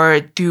 Or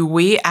do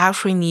we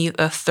actually need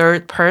a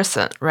third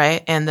person,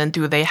 right? And then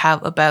do they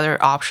have a better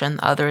option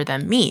other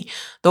than me?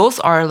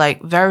 Those are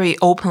like very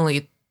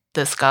openly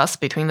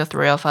discussed between the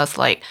three of us,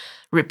 like,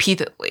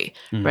 repeatedly,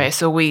 right?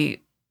 So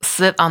we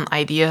sit on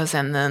ideas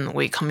and then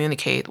we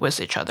communicate with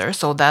each other.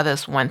 So that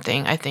is one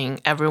thing I think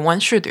everyone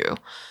should do.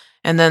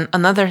 And then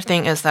another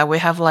thing is that we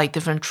have like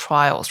different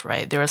trials,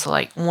 right? There's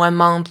like 1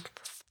 month,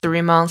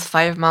 3 months,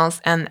 5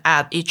 months, and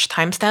at each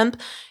timestamp,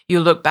 you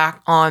look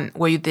back on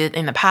what you did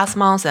in the past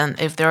months, and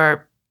if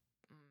there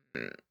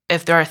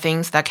are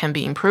things that can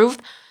be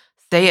improved,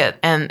 say it.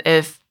 And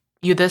if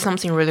you did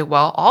something really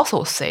well,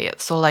 also say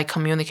it. So like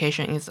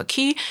communication is the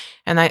key.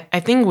 And I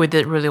think we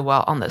did really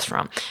well on this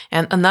front.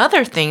 And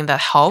another thing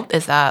that helped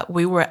is that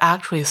we were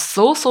actually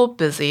so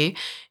busy.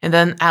 And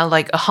then at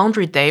like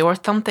 100 days or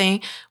something,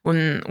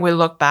 when we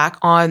look back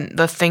on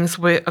the things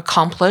we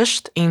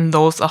accomplished in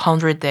those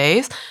 100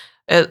 days,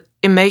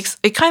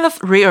 it kind of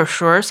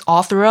reassures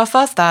all three of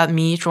us that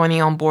me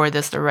joining on board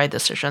is the right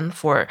decision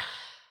for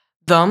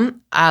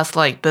them as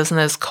like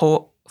business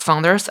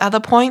co-founders at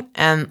the point,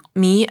 and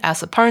me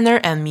as a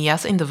partner, and me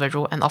as an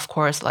individual, and of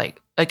course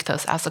like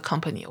ICTUS as a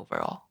company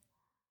overall.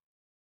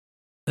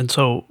 And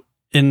so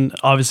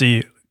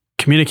obviously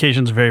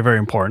communication is very, very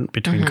important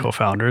between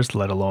co-founders,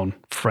 let alone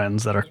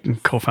friends that are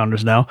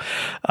co-founders now.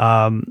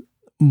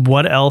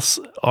 What else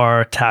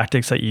are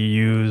tactics that you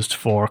used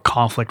for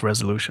conflict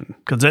resolution?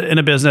 Because in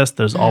a business,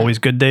 there's always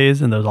good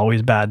days and there's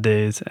always bad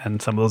days,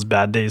 and some of those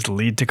bad days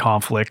lead to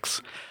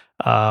conflicts.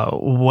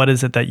 What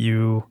is it that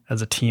you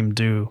as a team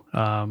do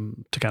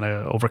to kind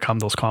of overcome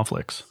those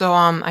conflicts? So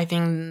I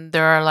think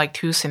there are like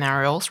two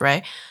scenarios,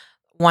 right?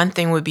 One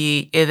thing would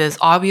be it is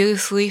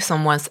obviously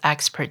someone's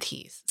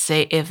expertise.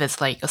 Say if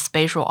it's like a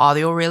spatial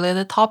audio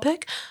related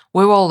topic,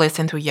 we will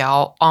listen to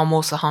Yao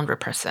almost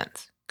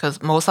 100%,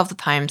 because most of the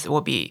times it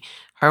will be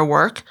her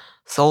work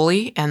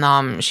solely,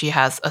 and she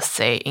has a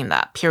say in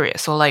that period.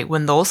 So like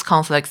when those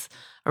conflicts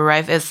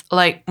arrive, is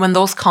like when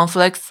those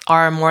conflicts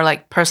are more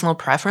like personal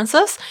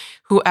preferences,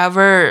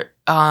 whoever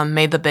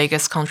made the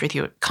biggest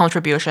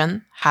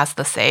contribution has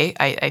the say.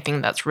 I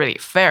think that's really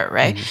fair,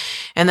 right?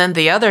 And then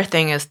the other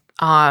thing is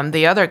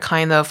the other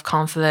kind of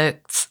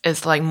conflicts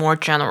is like more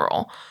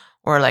general,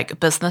 or like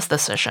business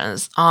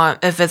decisions.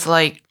 If it's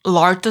like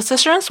large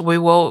decisions, we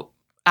will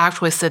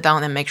actually sit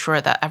down and make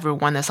sure that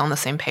everyone is on the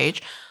same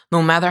page,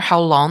 no matter how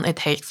long it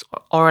takes,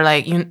 or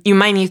like you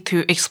might need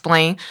to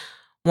explain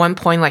one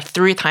point like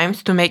 3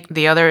 times to make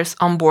the others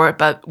on board,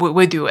 but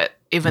we do it.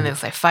 Even if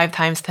it's like 5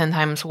 times, 10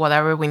 times,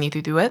 whatever, we need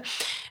to do it.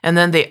 And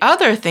then the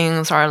other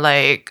things are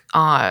like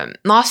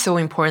not so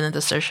important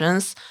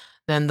decisions,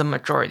 then the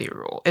majority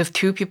rule. If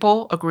 2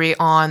 people agree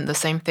on the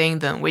same thing,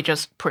 then we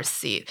just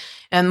proceed.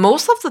 And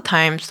most of the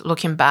times,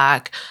 looking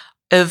back,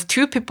 if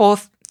 2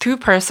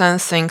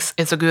 persons thinks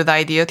it's a good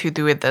idea to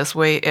do it this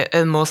way,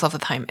 it most of the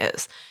time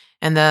is.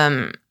 And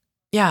then,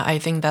 yeah, I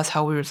think that's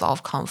how we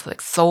resolve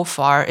conflicts. So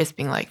far, it's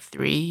been like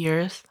 3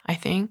 years, I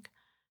think,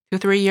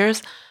 2-3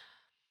 years.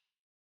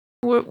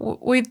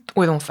 We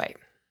don't fight.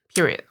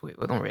 Period. We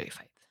don't really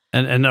fight.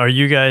 And are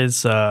you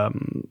guys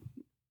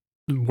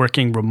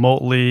working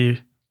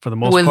remotely for the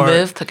most part? We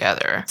live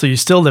together. So you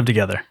still live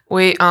together?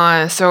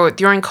 So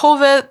during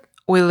COVID,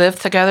 we live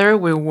together,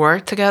 we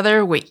work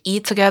together, we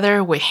eat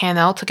together, we hang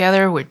out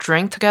together, we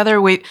drink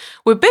together. We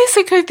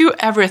basically do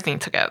everything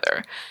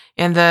together.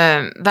 And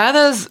then that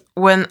is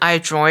when I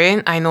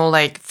joined, I know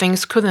like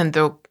things couldn't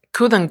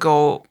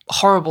go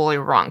horribly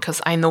wrong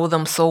because I know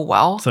them so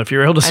well. So if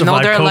you're able to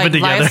survive COVID together,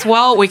 lives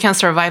well, we can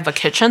survive a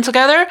kitchen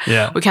together.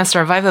 Yeah. We can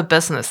survive a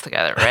business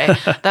together, right?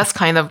 That's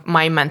kind of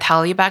my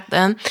mentality back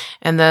then.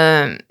 And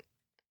then,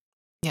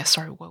 yeah,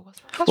 sorry, what was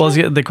the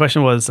question? Well, the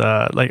question was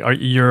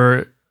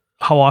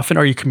how often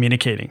are you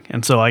communicating?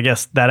 And so I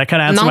guess that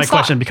kind of answers my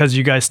question, because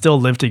you guys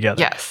still live together.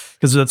 Yes.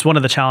 Because that's one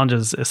of the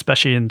challenges,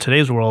 especially in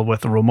today's world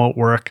with the remote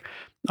work.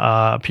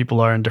 People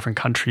are in different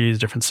countries,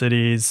 different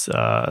cities.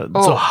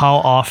 So how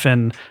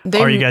often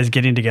are you guys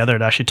getting together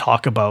to actually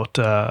talk about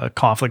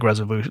conflict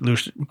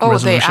resolutions?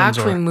 They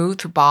actually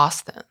moved to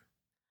Boston.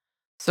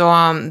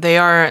 So they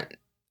are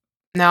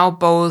now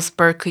both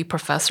Berklee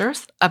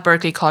professors at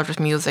Berklee College of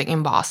Music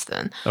in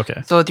Boston.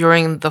 Okay. So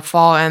during the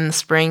fall and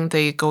spring,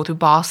 they go to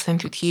Boston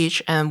to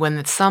teach. And when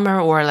it's summer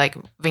or like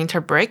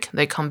winter break,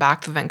 they come back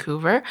to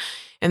Vancouver.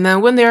 And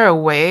then when they're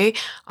away,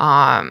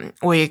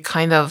 we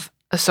kind of,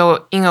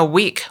 so in a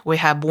week, we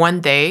have one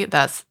day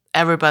that's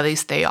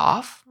everybody's day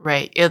off,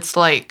 right? It's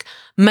like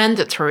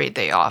mandatory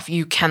day off.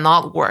 You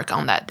cannot work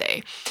on that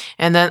day.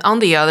 And then on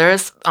the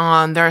others,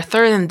 there are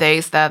certain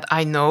days that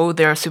I know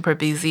they're super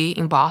busy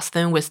in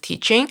Boston with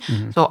teaching.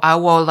 Mm-hmm. So I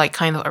will like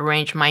kind of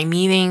arrange my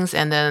meetings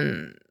and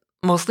then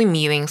mostly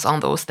meetings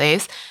on those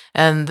days.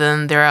 And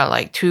then there are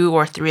like 2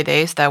 or 3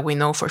 days that we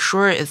know for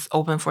sure is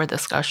open for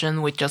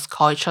discussion. We just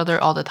call each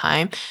other all the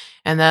time.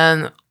 And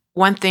then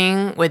one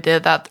thing we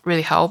did that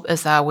really helped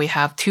is that we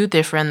have 2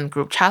 different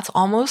group chats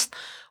almost.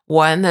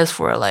 One is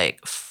for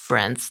like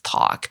friends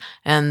talk,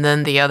 and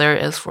then the other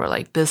is for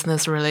like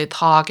business related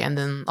talk. And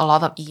then a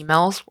lot of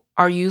emails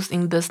are used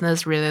in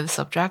business related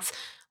subjects,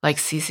 like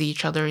CC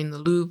each other in the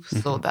loop. Mm-hmm.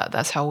 So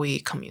that's how we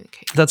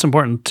communicate. That's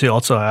important to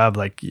also have,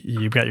 like,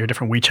 you've got your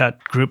different WeChat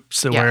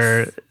groups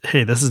where,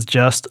 hey, this is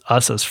just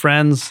us as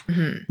friends,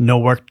 no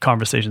work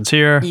conversations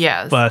here.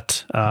 Yes.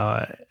 But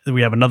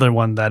we have another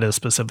one that is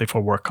specifically for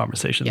work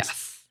conversations.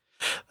 Yes.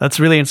 That's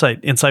really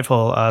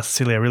insightful,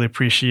 Cecelia. I really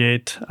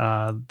appreciate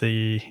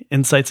the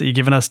insights that you've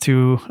given us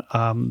to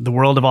the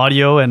world of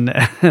audio and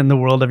the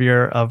world of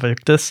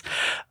ICTUS.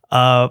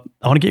 I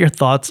want to get your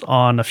thoughts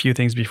on a few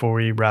things before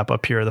we wrap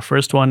up here. The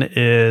first one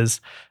is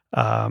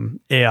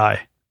AI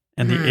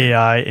and the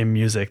AI in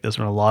music. There's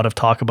been a lot of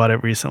talk about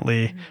it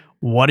recently.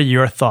 What are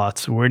your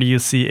thoughts? Where do you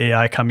see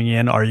AI coming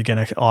in? Are you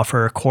going to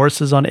offer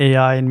courses on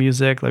AI in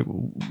music? Like,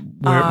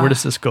 where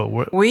does this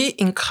go? We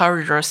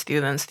encourage our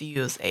students to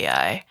use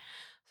AI.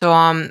 So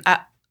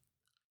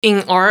in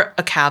our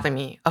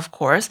academy, of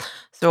course.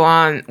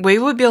 So we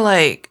would be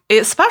like,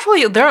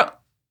 especially there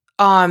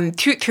are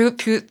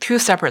two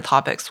separate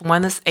topics.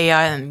 One is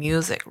AI and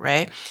music,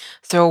 right?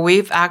 So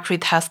we've actually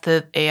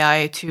tested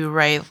AI to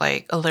write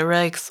like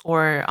lyrics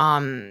or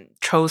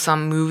show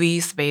some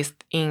movies based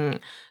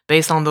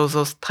on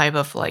those type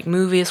of like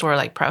movies or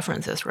like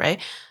preferences, right?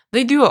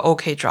 They do an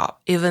okay job,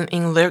 even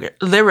in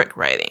lyric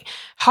writing.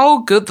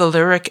 How good the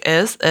lyric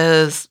is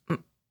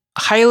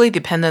highly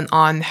dependent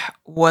on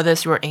what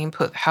is your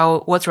input,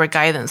 what's your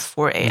guidance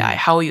for AI,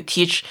 how you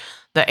teach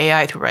the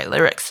AI to write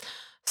lyrics.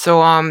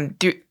 So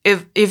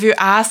if you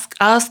ask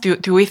us,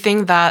 do we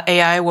think that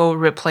AI will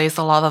replace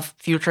a lot of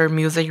future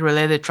music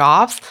related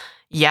jobs?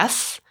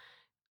 Yes.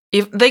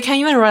 If they can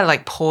even write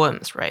like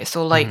poems, right?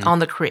 So like on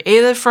the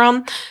creative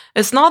front,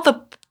 it's not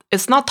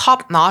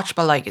top notch,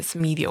 but like it's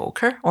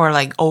mediocre or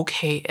like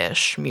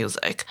okay-ish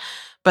music.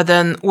 But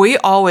then we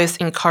always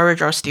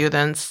encourage our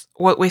students.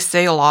 What we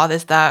say a lot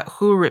is that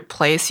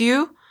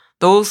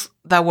those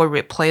that will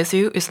replace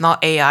you is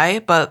not AI,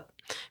 but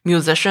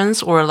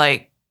musicians or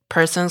like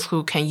persons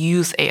who can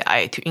use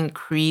AI to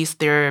increase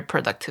their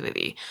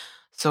productivity.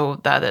 So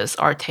that is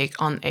our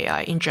take on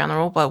AI in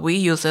general, but we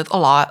use it a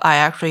lot. I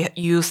actually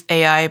used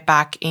AI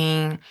back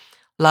in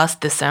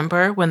last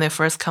December when they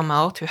first come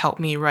out to help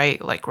me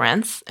write like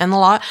grants and a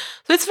lot.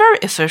 So it's very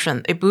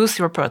efficient. It boosts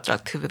your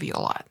productivity a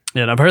lot.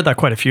 Yeah, and I've heard that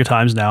quite a few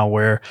times now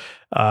where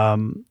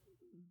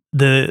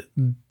the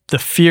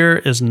fear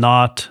is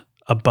not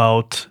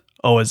about,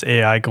 oh, is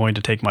AI going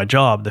to take my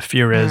job? The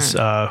fear is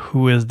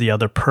who is the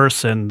other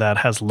person that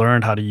has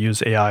learned how to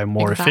use AI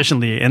more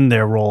efficiently in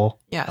their role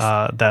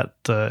that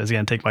is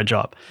going to take my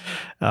job.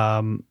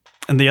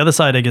 And the other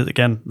side,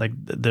 again, like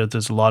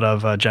there's a lot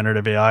of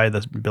generative AI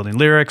that's building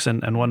lyrics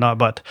and whatnot,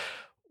 but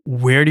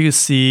where do you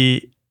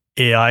see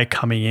AI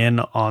coming in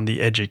on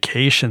the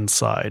education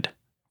side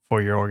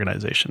for your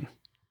organization?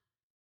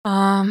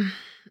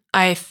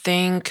 I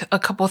think a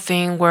couple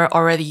things we're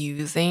already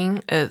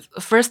using is,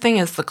 the first thing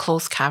is the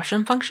closed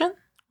caption function,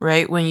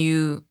 right? When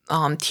you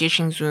teach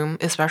in Zoom,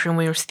 especially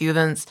when your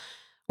students,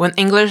 when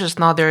English is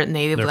not their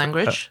native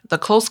language, the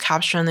closed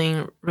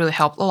captioning really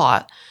helped a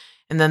lot.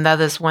 And then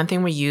that is one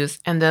thing we use.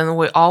 And then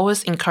we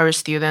always encourage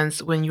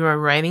students when you are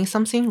writing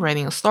something,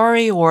 writing a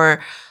story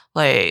or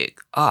like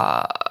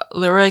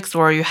lyrics,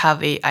 or you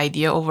have an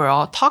idea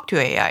overall, talk to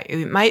AI.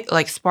 It might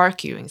like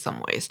spark you in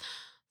some ways.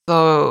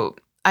 So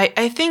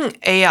I think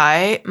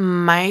AI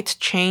might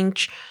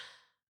change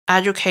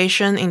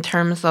education in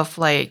terms of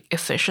like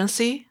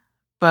efficiency,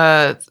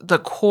 but the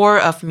core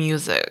of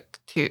music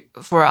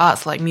for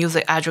us, like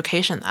music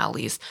education at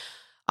least,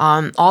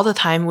 all the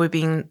time we've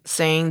been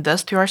saying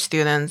this to our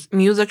students,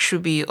 music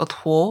should be a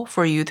tool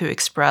for you to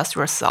express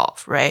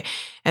yourself, right?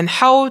 And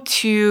how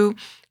to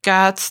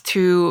get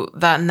to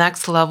that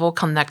next level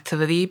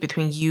connectivity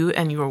between you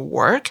and your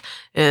work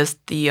is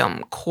the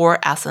core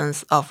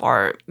essence of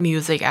our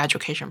music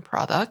education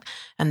product.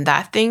 And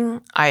that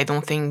thing, I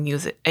don't think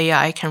music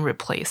AI can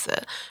replace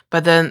it.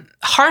 But then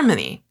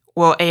harmony,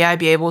 will AI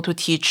be able to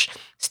teach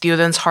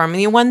students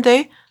harmony one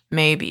day?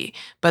 Maybe.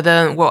 But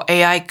then will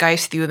AI guide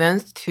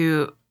students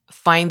to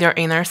find their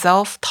inner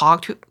self,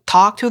 talk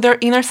to their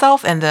inner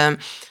self, and then,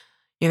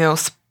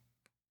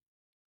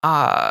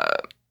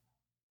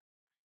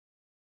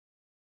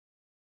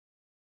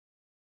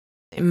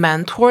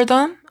 mentor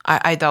them?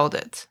 I doubt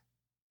it.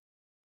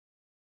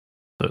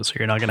 So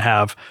you're not going to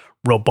have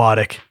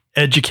robotic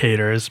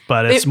educators,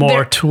 but it's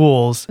more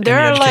tools in the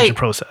education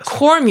process.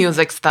 Core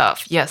music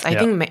stuff. Yes, I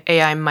think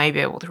AI might be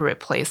able to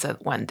replace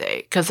it one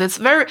day because it's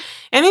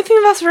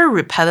anything that's very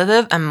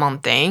repetitive and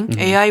mundane,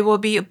 AI will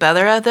be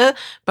better at it.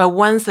 But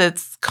once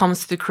it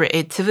comes to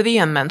creativity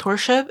and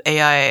mentorship,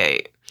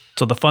 AI...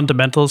 So the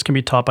fundamentals can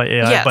be taught by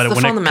AI, but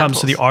when it comes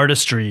to the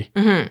artistry,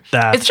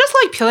 it's just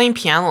like playing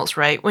pianos,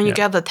 right? When you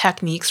get the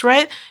techniques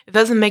right, it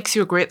doesn't make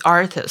you a great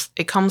artist.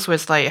 It comes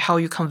with like how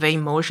you convey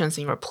emotions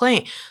in your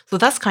playing. So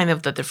that's kind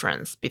of the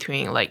difference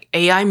between like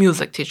AI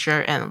music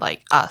teacher and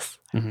like us.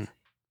 Okay.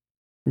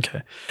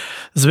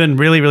 This has been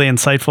really, really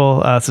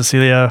insightful.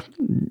 Cecelia,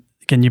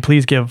 can you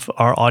please give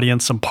our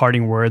audience some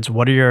parting words?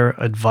 What are your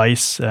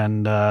advice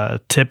and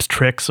tips,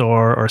 tricks,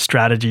 or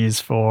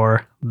strategies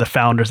for the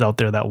founders out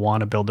there that want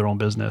to build their own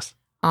business?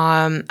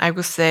 I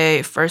would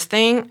say first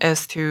thing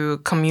is to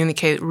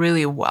communicate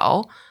really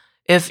well.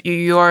 If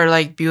you're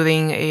like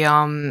building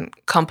a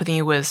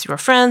company with your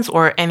friends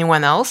or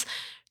anyone else,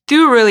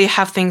 do really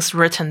have things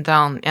written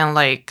down and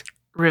like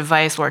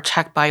revised or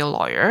checked by a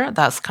lawyer.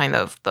 That's kind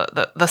of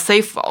the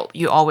safe vault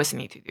you always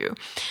need to do.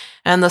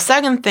 And the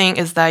second thing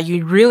is that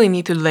you really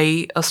need to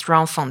lay a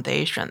strong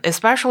foundation,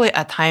 especially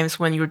at times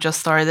when you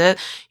just started.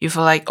 You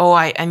feel like, oh,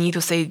 I need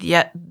to say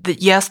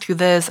yes to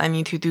this. I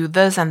need to do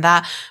this and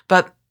that.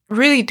 But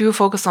really do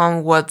focus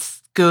on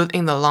what's good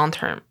in the long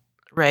term,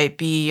 right?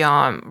 Be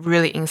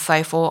really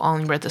insightful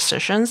on your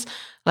decisions.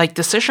 Like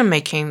decision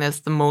making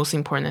is the most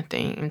important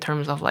thing in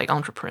terms of like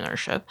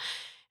entrepreneurship.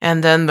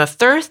 And then the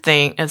third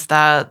thing is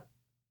that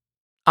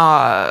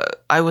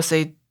I would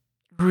say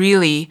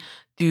really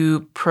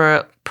do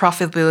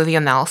profitability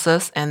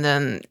analysis and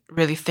then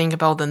really think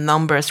about the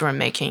numbers you're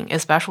making,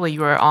 especially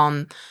you're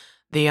on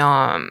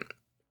the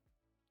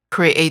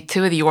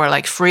creativity or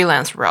like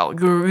freelance route.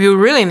 You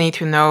really need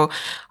to know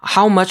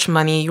how much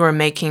money you're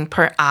making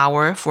per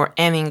hour for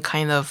any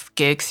kind of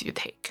gigs you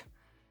take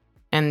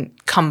and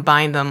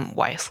combine them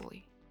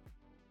wisely.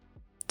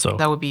 So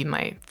that would be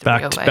my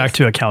advice. Back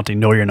to accounting,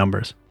 know your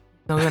numbers.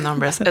 Know your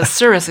numbers.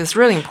 Seriously, it's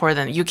really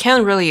important. You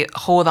can't really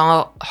hold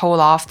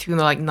off to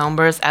like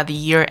numbers at the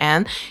year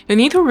end. You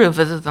need to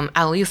revisit them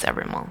at least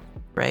every month,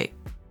 right?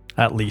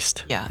 At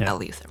least. Yeah. At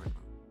least every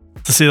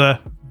month.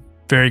 Cecelia,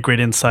 very great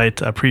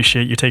insight. I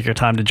appreciate you taking your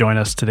time to join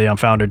us today on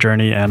Founder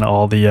Journey and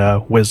all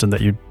the wisdom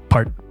that you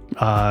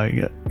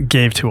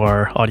gave to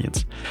our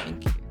audience.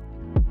 Thank you.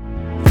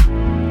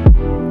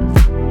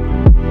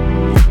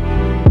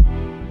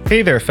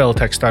 Hey there, fellow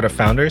tech startup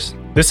founders.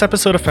 This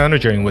episode of Founder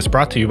Journey was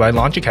brought to you by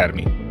Launch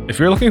Academy. If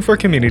you're looking for a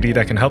community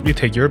that can help you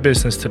take your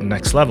business to the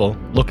next level,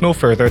 look no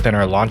further than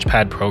our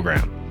Launchpad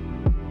program.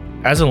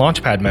 As a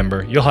Launchpad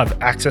member, you'll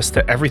have access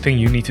to everything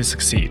you need to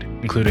succeed,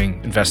 including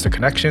investor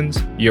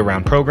connections,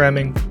 year-round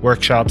programming,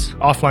 workshops,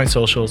 offline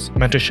socials,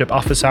 mentorship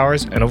office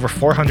hours, and over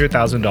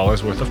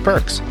 $400,000 worth of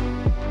perks.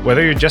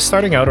 Whether you're just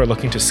starting out or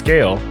looking to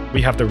scale,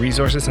 we have the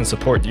resources and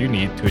support you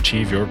need to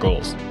achieve your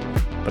goals.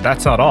 But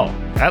that's not all.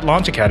 At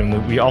Launch Academy,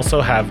 we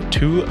also have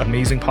 2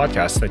 amazing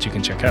podcasts that you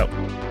can check out,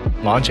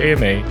 Launch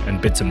AMA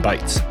and Bits and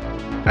Bytes.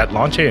 At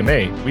Launch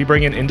AMA, we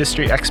bring in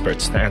industry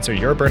experts to answer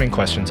your burning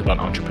questions about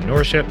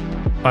entrepreneurship,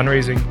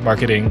 fundraising,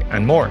 marketing,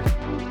 and more.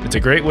 It's a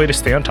great way to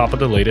stay on top of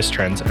the latest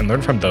trends and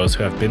learn from those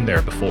who have been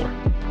there before.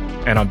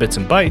 And on Bits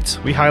and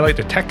Bytes, we highlight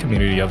the tech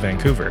community of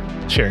Vancouver,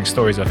 sharing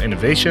stories of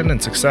innovation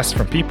and success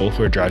from people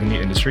who are driving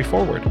the industry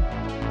forward.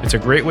 It's a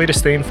great way to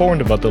stay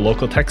informed about the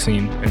local tech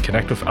scene and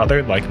connect with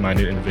other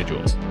like-minded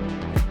individuals.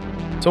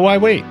 So why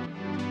wait?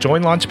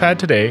 Join Launchpad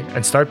today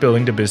and start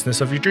building the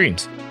business of your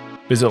dreams.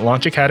 Visit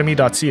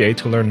launchacademy.ca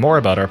to learn more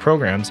about our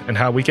programs and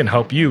how we can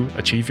help you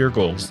achieve your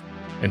goals.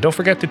 And don't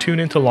forget to tune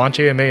into Launch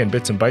AMA and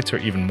Bits and Bytes for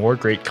even more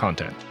great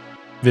content.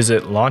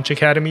 Visit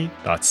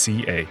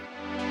launchacademy.ca.